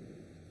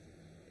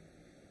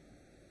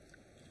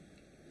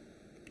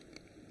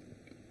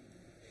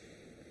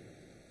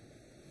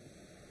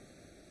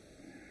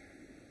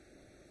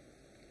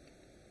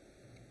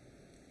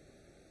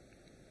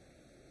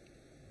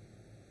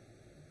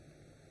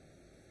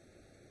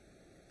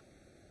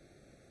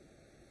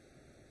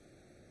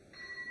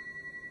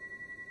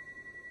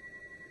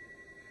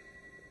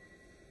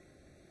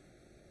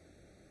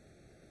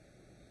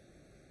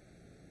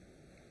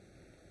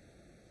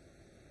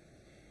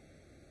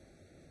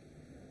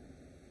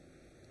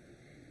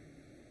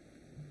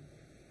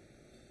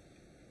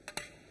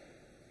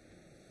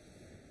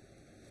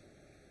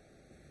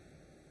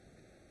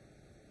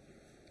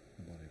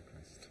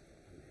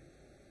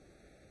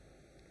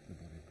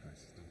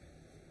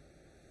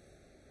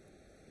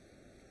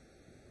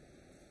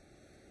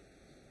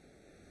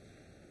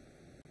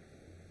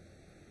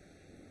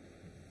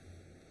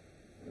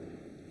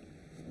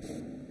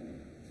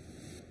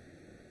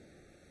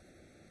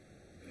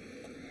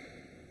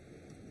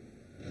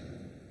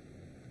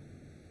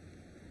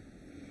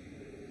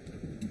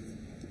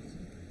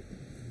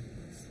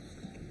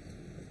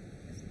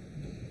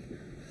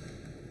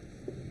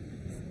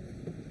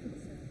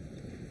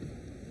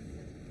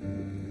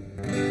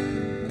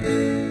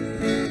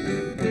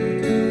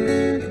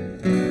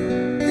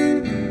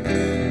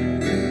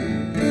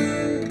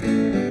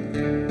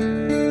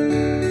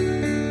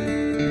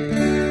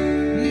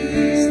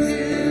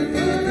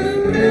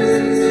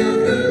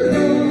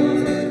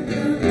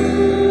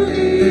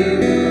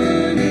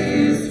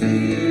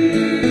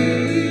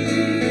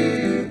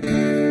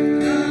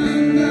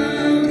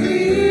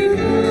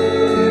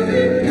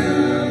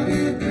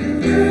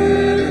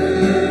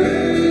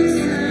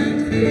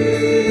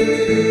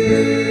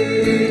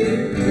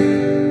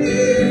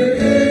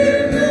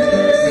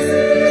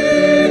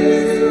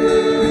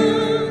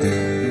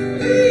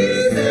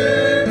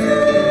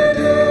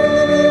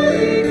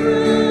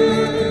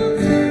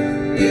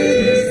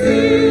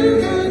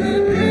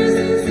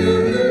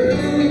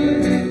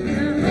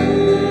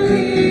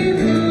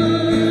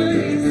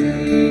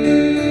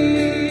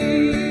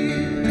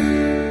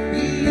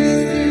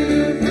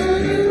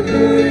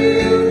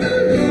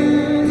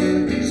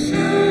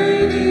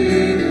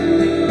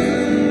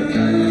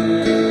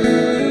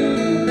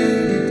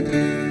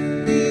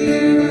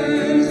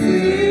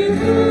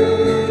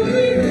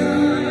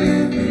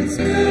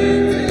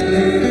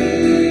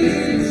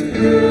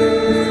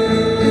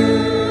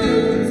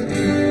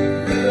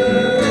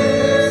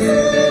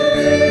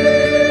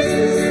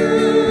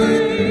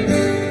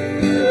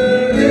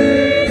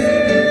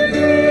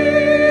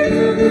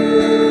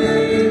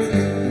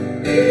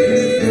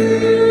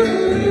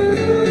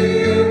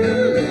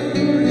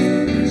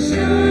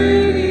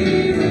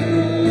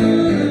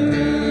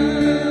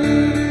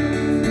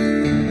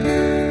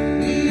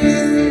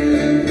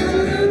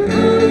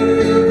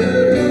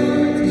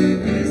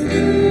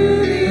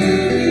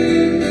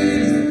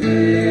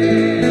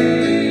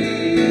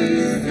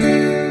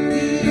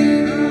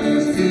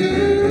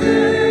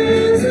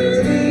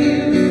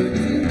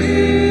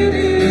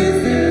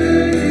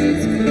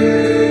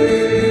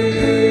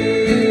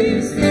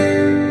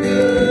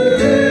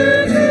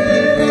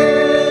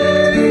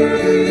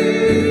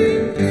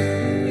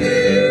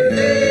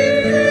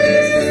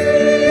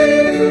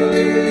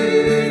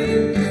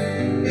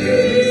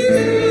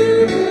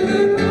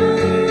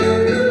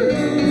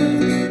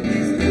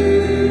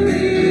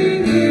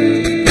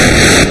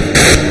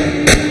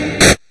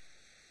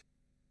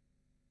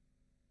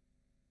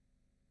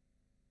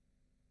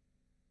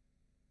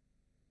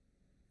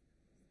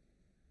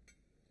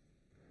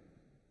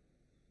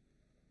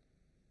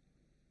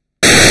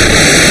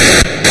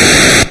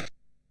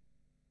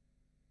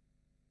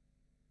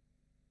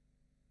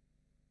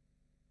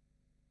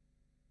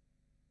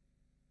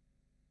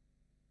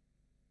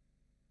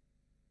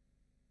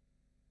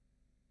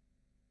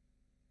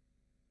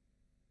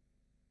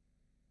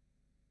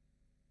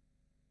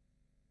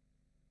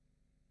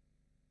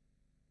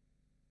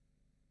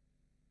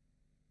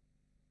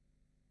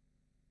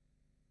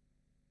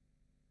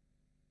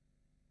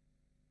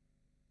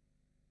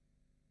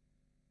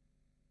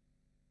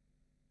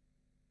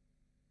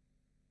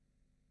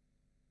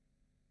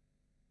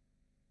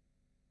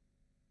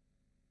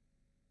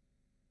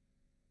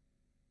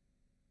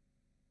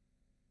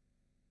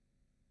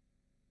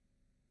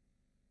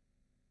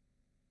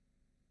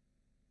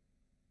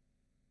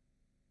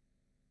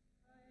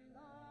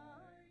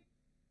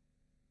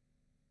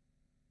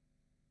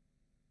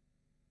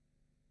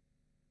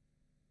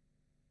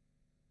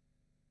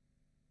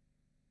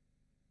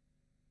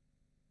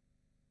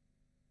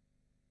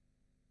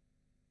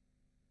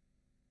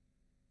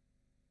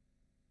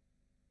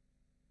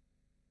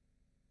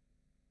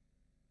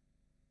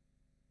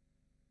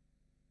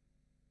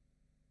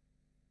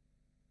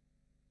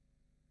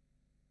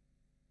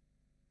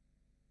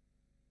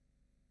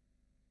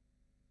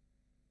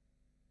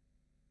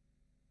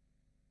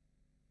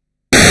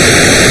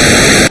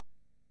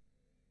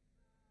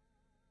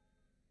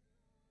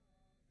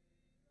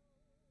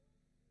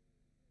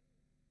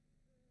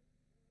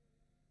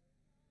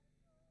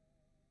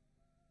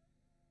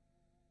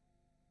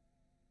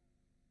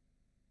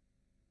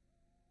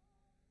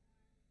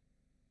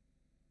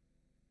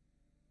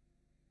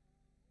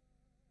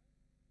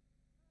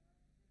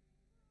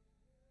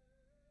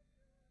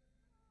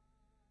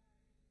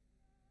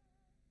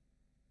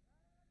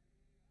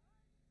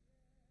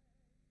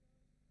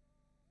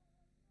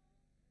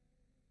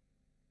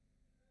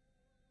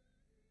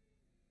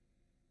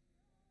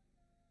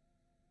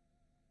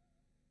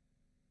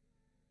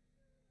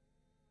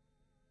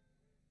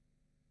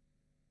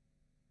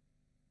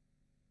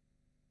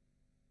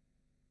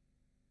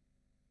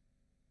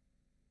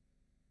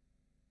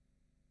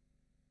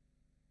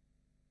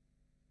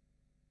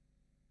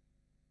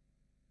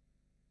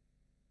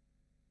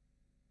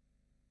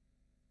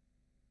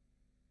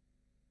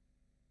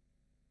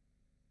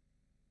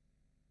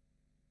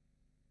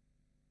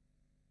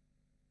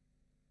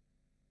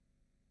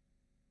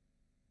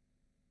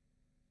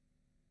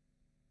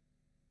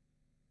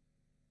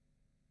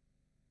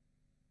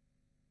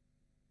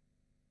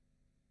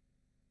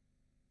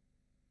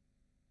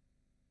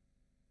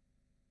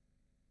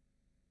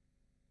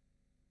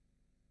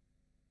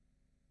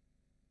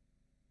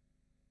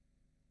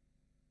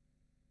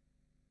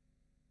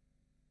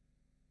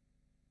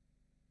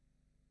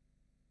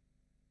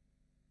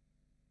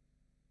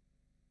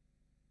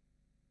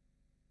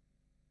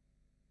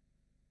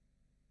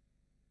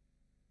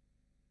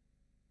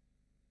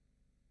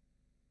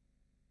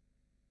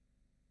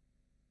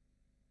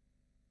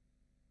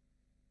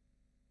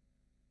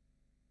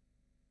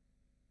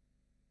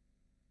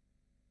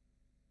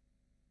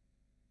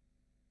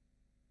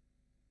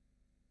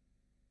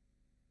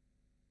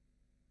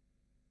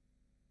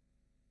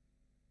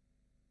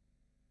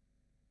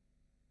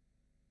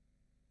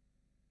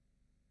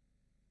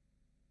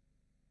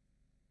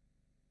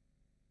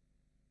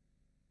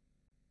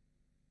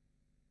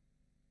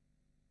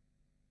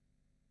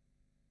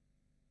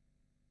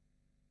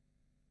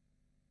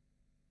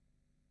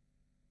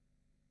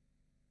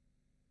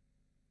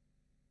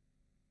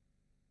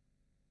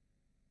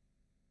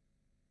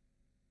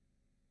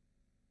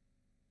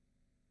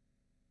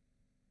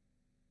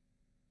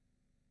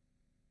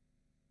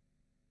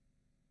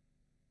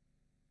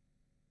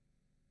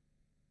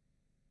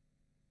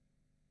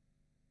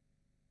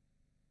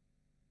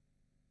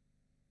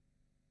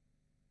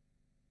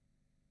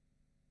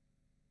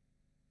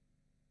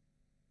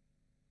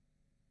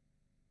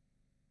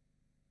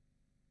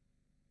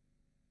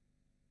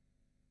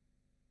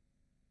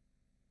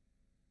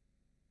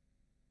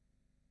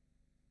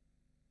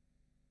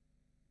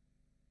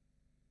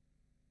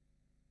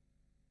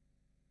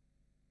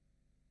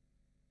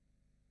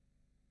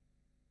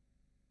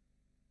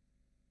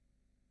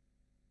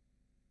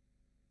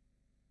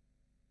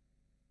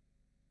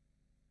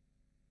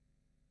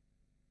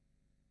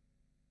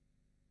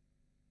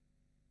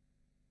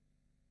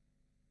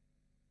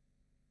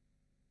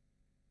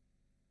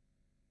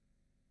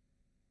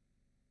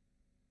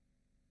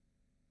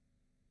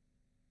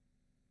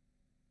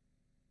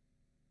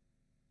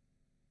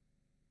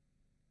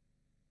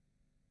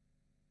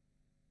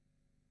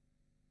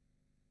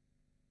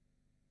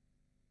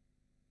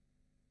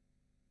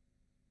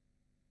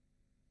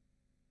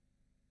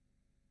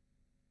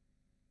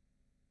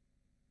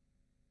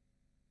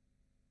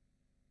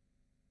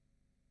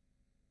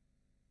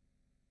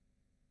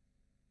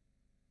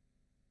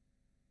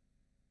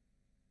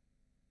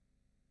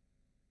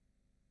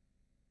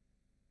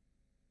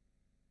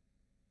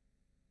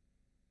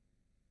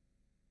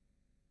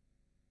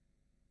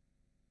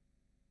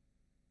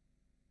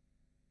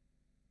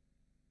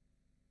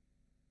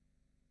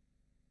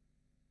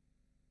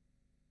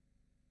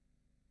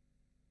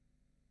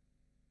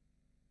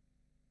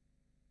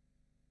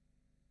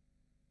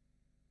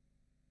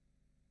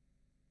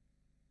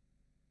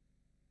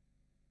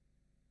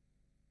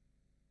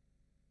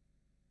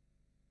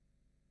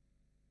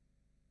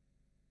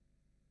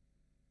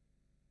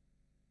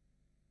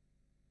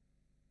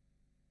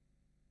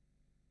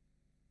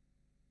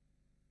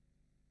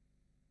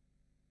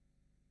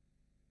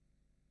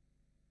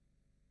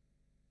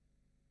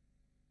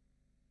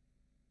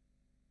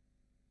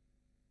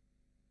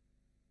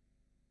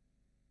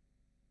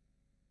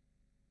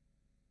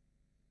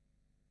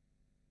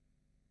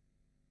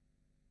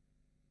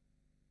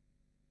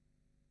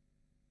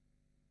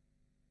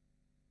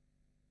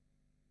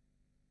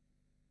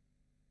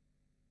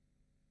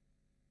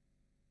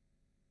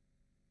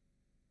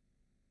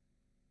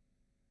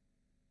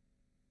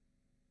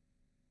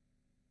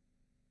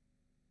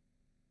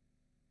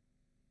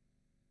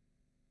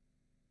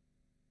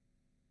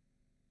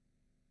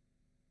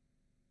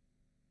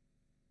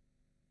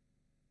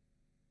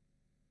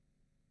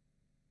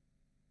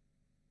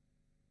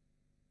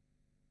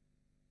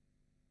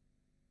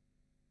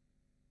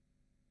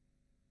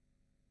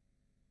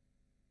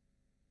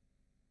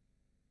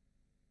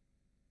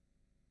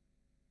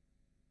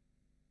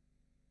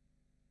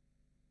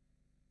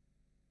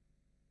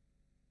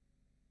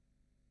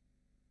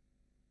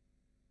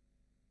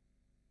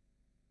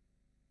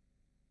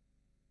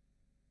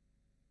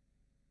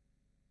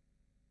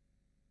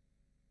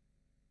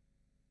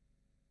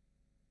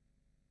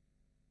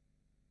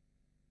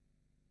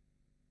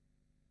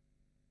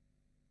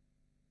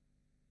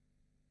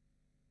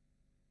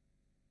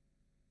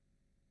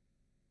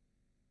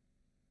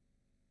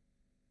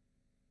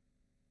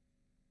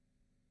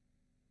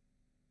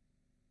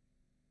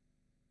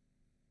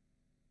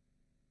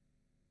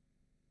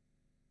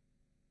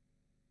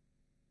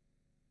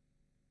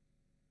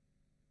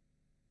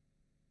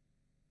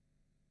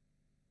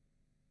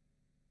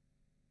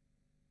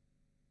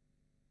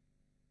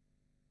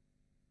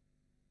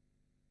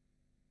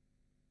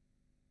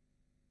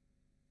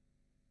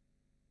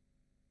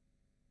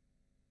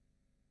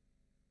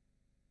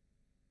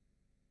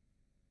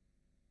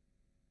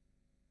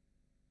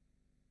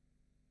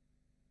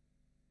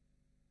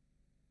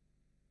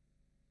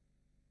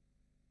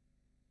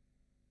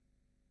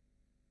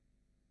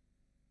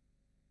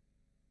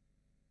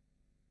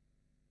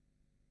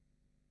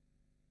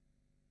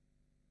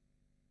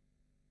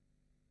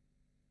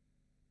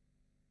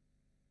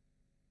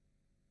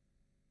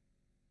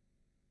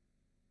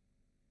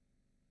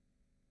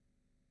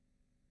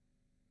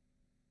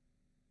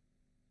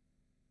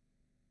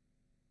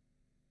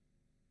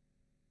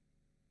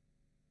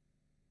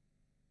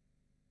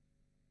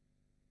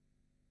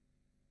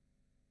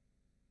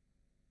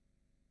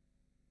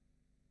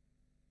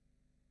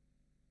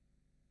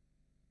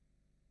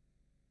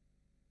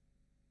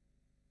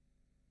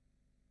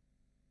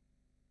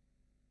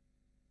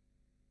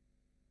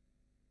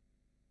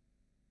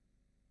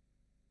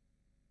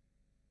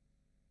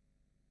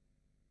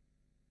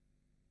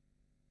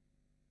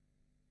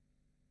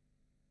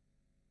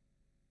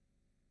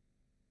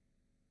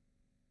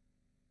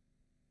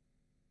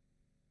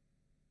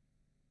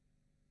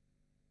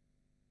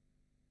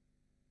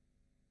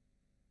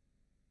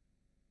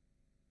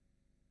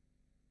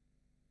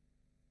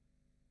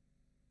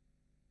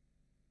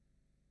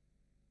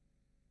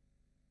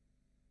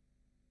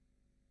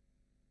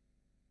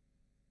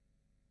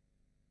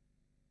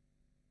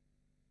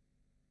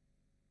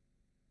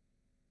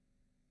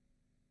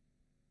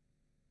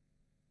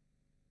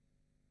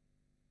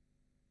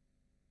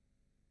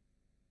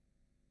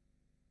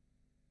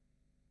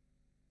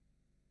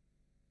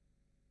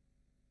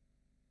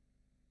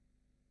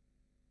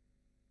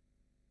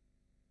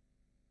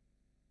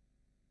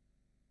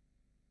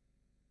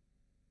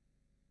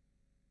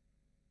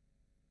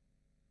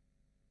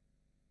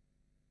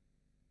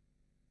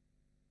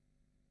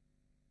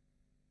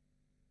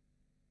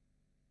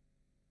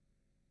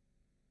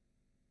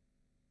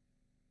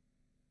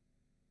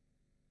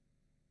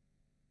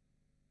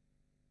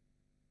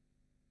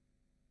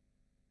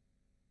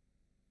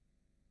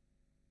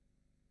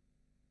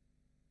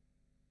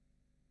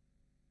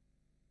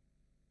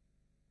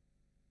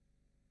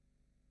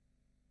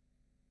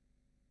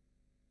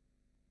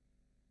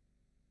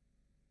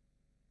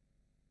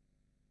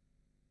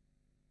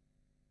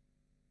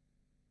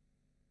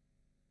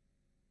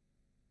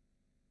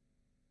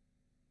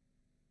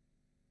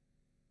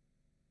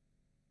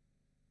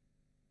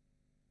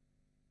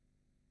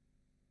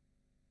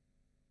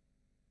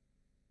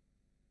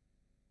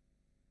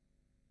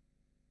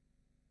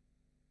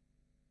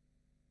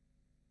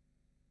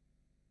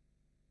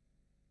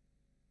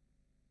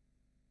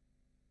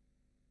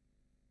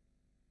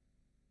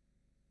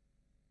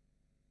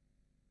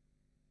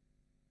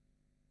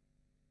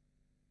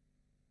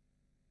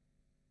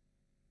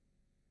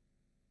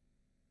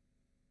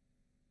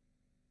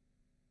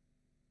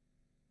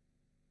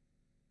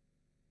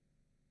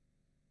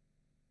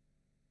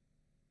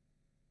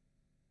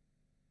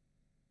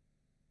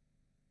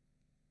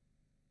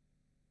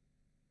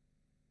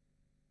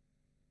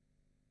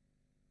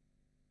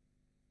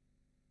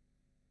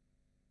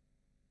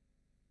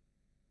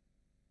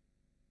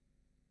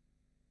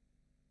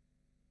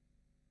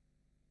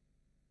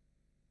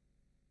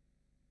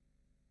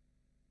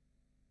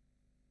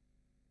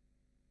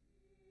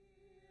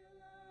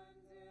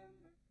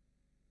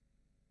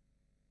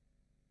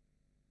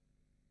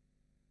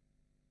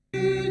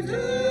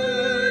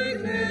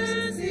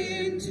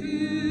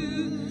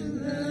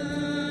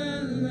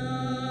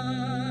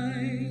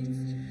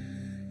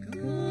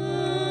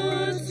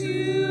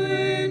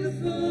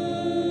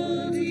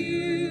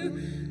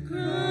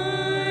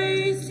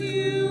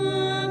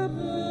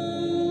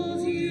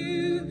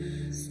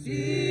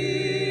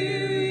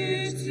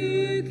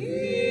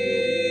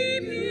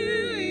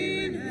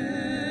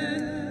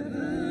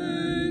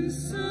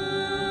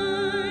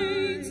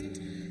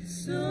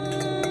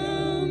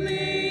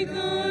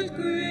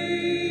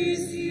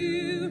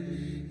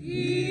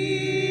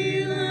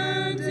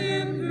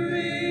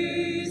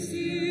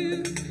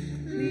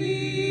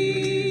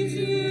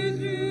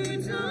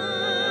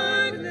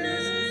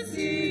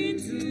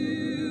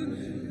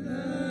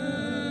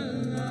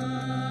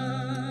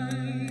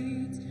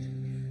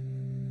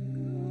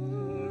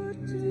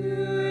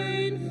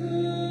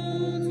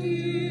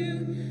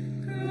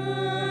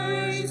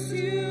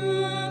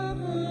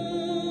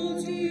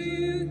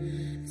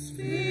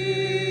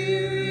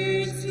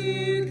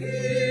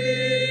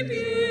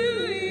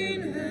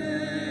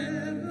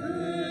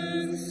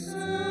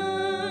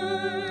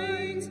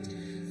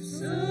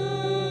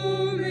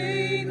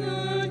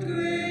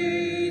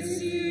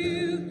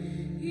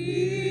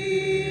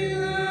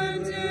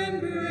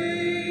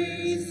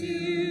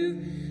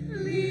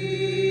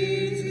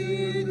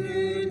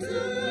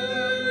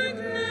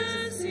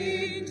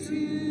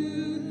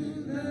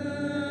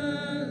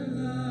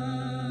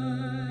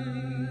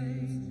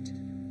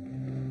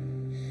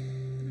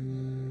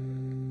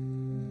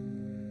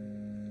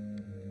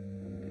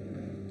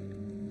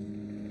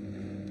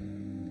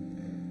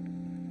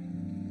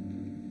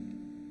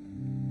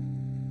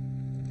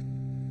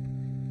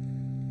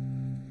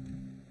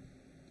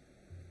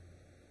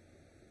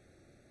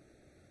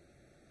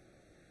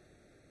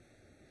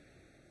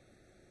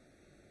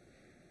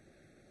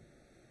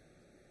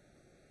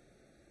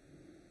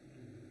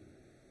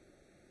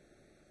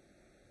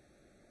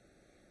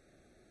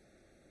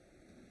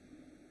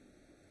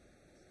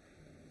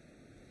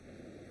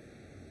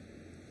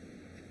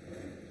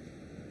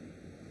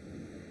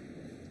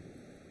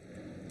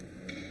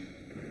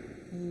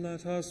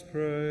 Let us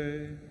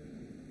pray.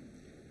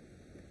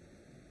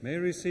 May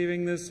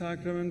receiving this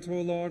sacrament,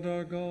 O Lord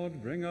our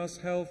God, bring us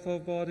health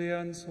of body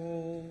and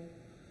soul,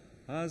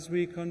 as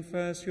we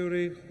confess your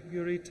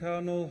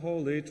eternal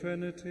Holy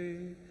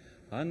Trinity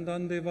and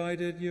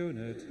undivided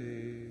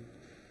unity.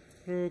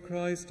 Through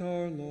Christ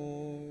our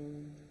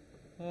Lord.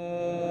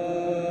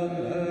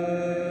 Amen.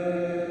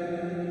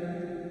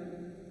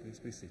 Please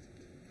be seated.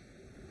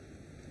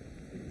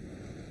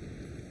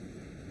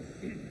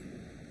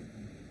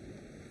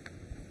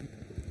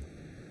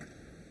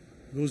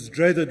 Those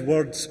dreaded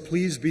words,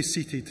 please be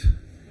seated.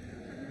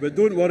 But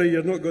don't worry,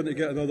 you're not going to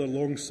get another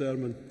long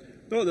sermon.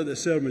 Not that the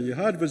sermon you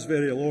had was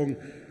very long,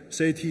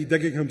 said he,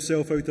 digging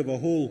himself out of a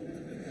hole.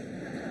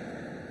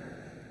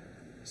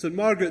 St.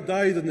 Margaret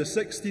died on the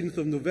 16th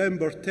of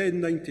November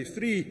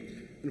 1093,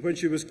 and when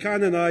she was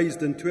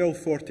canonised in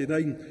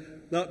 1249,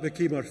 that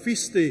became her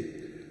feast day.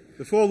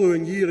 The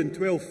following year, in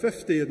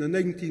 1250, on the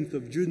 19th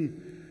of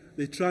June,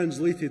 they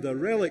translated her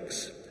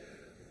relics.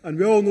 And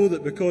we all know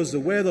that because the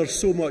weather's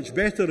so much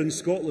better in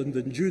Scotland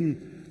in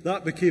June,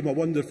 that became a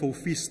wonderful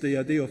feast day,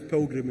 a day of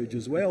pilgrimage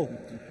as well.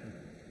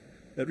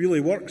 It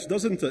really works,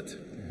 doesn't it?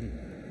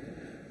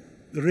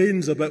 The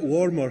rain's a bit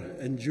warmer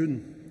in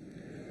June.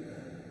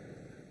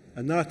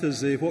 And that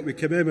is what we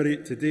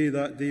commemorate today,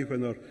 that day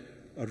when our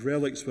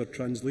relics were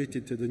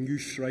translated to the new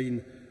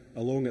shrine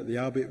along at the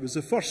Abbey. It was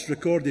the first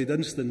recorded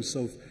instance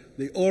of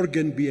the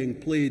organ being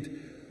played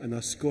in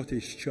a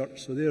Scottish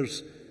church. So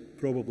there's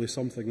probably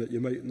something that you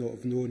might not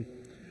have known.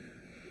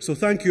 So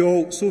thank you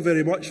all so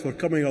very much for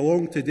coming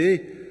along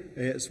today.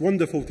 It's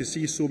wonderful to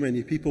see so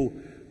many people.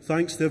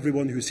 Thanks to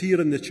everyone who's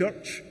here in the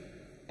church,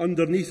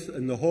 underneath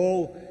in the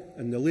hall,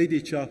 in the Lady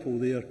Chapel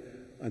there,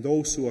 and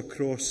also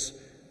across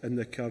in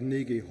the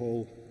Carnegie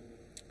Hall.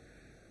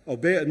 I'll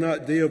bet on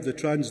that day of the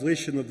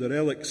translation of the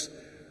relics,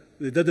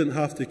 they didn't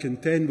have to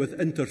contend with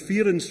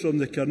interference from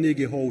the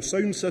Carnegie Hall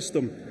sound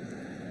system.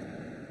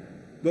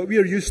 But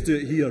we're used to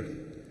it here.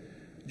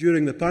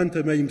 During the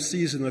pantomime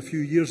season a few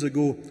years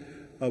ago,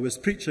 I was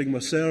preaching my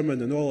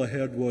sermon and all I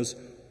heard was,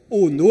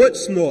 "Oh, no,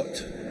 it's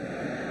not."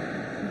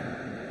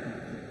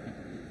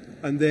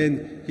 And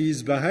then,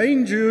 "He's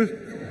behind you."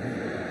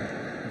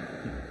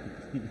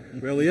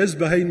 Well, he is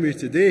behind me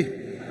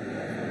today.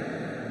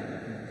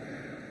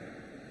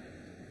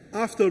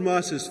 After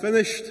Mass is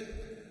finished,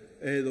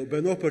 there will be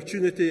an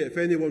opportunity if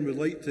anyone would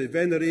like to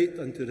venerate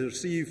and to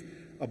receive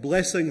a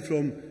blessing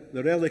from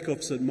the relic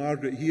of St.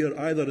 Margaret here,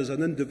 either as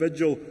an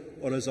individual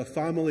or as a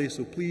family.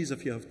 So please,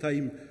 if you have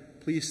time,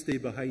 please stay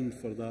behind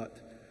for that.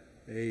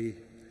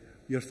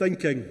 You're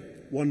thinking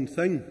one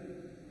thing.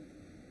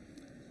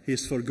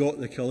 He's forgot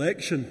the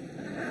collection.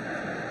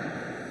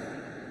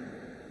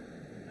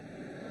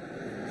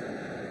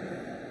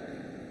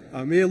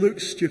 I may look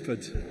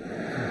stupid.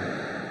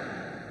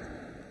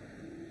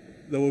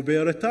 There will be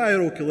a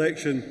Retiro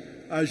collection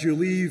as you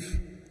leave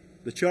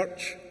the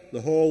church,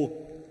 the hall,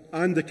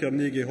 and the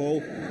Carnegie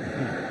Hall.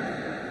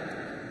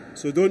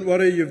 So don't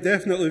worry, you've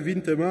definitely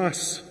been to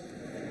Mass.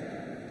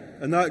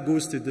 And that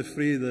goes to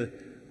defray the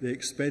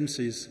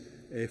expenses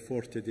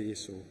for today.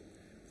 So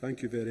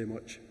thank you very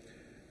much.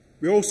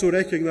 We also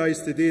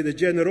recognise today the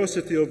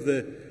generosity of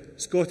the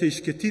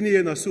Scottish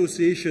Catinian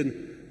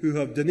Association, who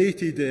have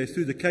donated,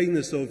 through the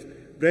kindness of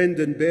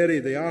Brendan Berry,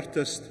 the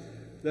artist,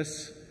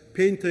 this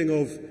painting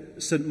of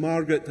St.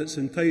 Margaret that's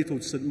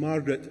entitled St.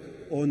 Margaret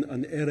on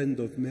an Errand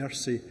of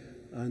Mercy.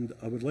 And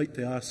I would like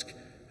to ask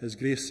His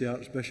Grace the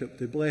Archbishop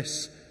to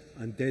bless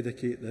and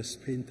dedicate this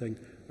painting.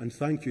 And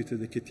thank you to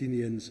the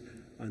Catinians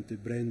and to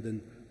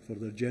Brendan for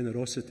their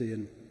generosity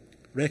in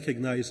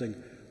recognising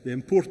the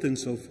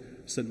importance of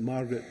St.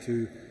 Margaret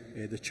to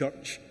the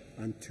Church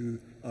and to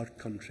our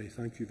country.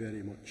 Thank you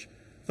very much.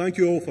 Thank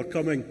you all for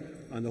coming,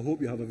 and I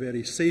hope you have a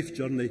very safe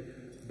journey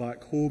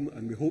back home,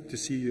 and we hope to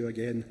see you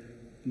again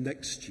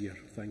next year.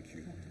 Thank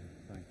you.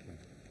 Thank you.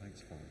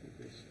 Thanks, Father.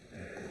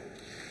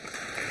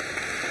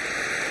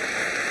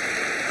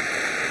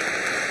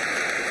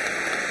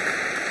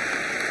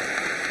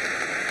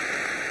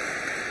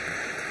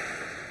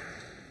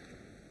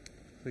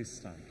 Please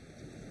stand.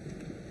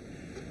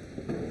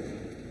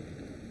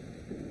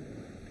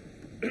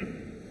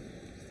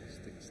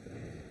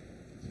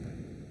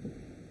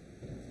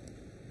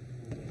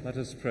 Let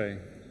us pray.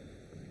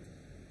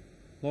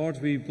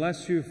 Lord, we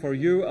bless you, for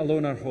you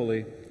alone are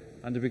holy,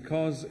 and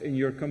because in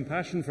your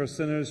compassion for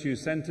sinners you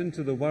sent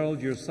into the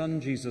world your Son,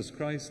 Jesus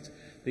Christ,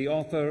 the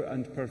author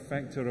and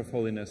perfecter of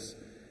holiness.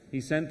 He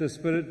sent the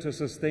Spirit to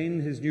sustain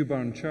his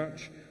newborn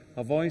church,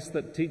 a voice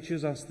that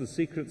teaches us the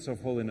secrets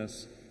of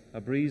holiness, a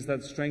breeze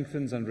that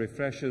strengthens and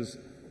refreshes,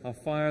 a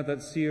fire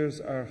that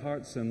sears our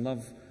hearts in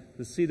love,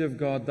 the seed of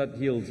God that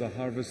yields a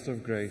harvest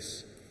of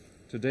grace.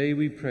 Today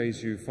we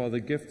praise you for the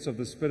gifts of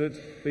the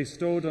Spirit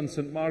bestowed on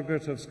St.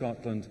 Margaret of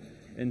Scotland,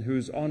 in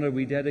whose honour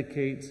we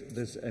dedicate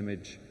this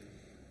image.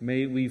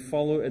 May we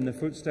follow in the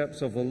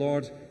footsteps of the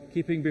Lord,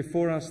 keeping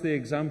before us the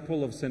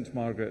example of St.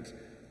 Margaret,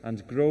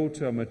 and grow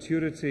to a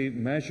maturity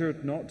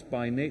measured not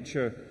by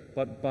nature,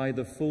 but by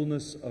the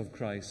fullness of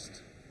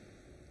Christ.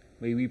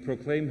 May we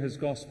proclaim his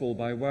gospel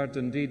by word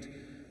and deed,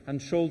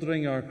 and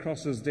shouldering our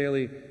crosses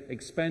daily,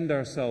 expend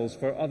ourselves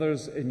for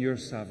others in your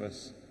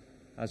service.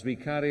 As we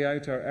carry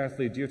out our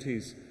earthly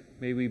duties,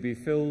 may we be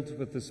filled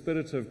with the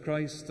Spirit of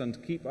Christ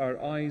and keep our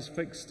eyes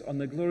fixed on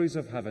the glories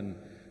of heaven,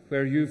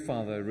 where you,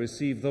 Father,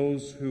 receive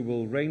those who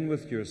will reign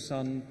with your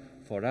Son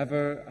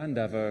forever and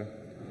ever.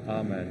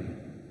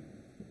 Amen.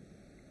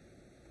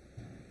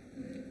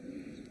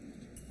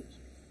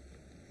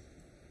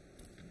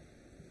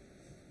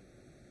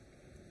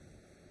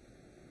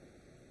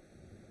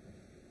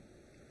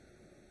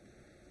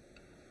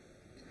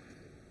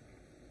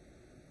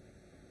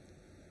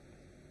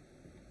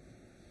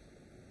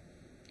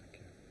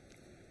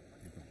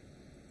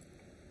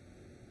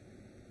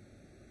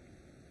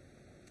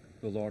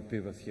 The Lord be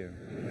with you.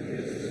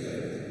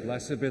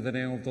 Blessed be the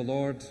name of the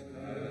Lord.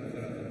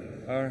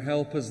 Our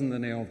help is in the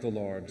name of the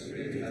Lord.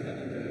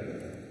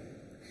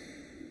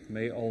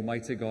 May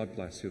Almighty God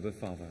bless you, the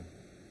Father,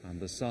 and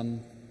the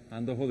Son,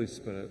 and the Holy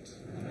Spirit.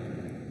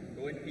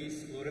 Go in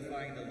peace,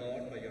 glorifying the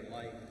Lord by your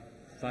life.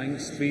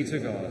 Thanks be to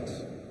God.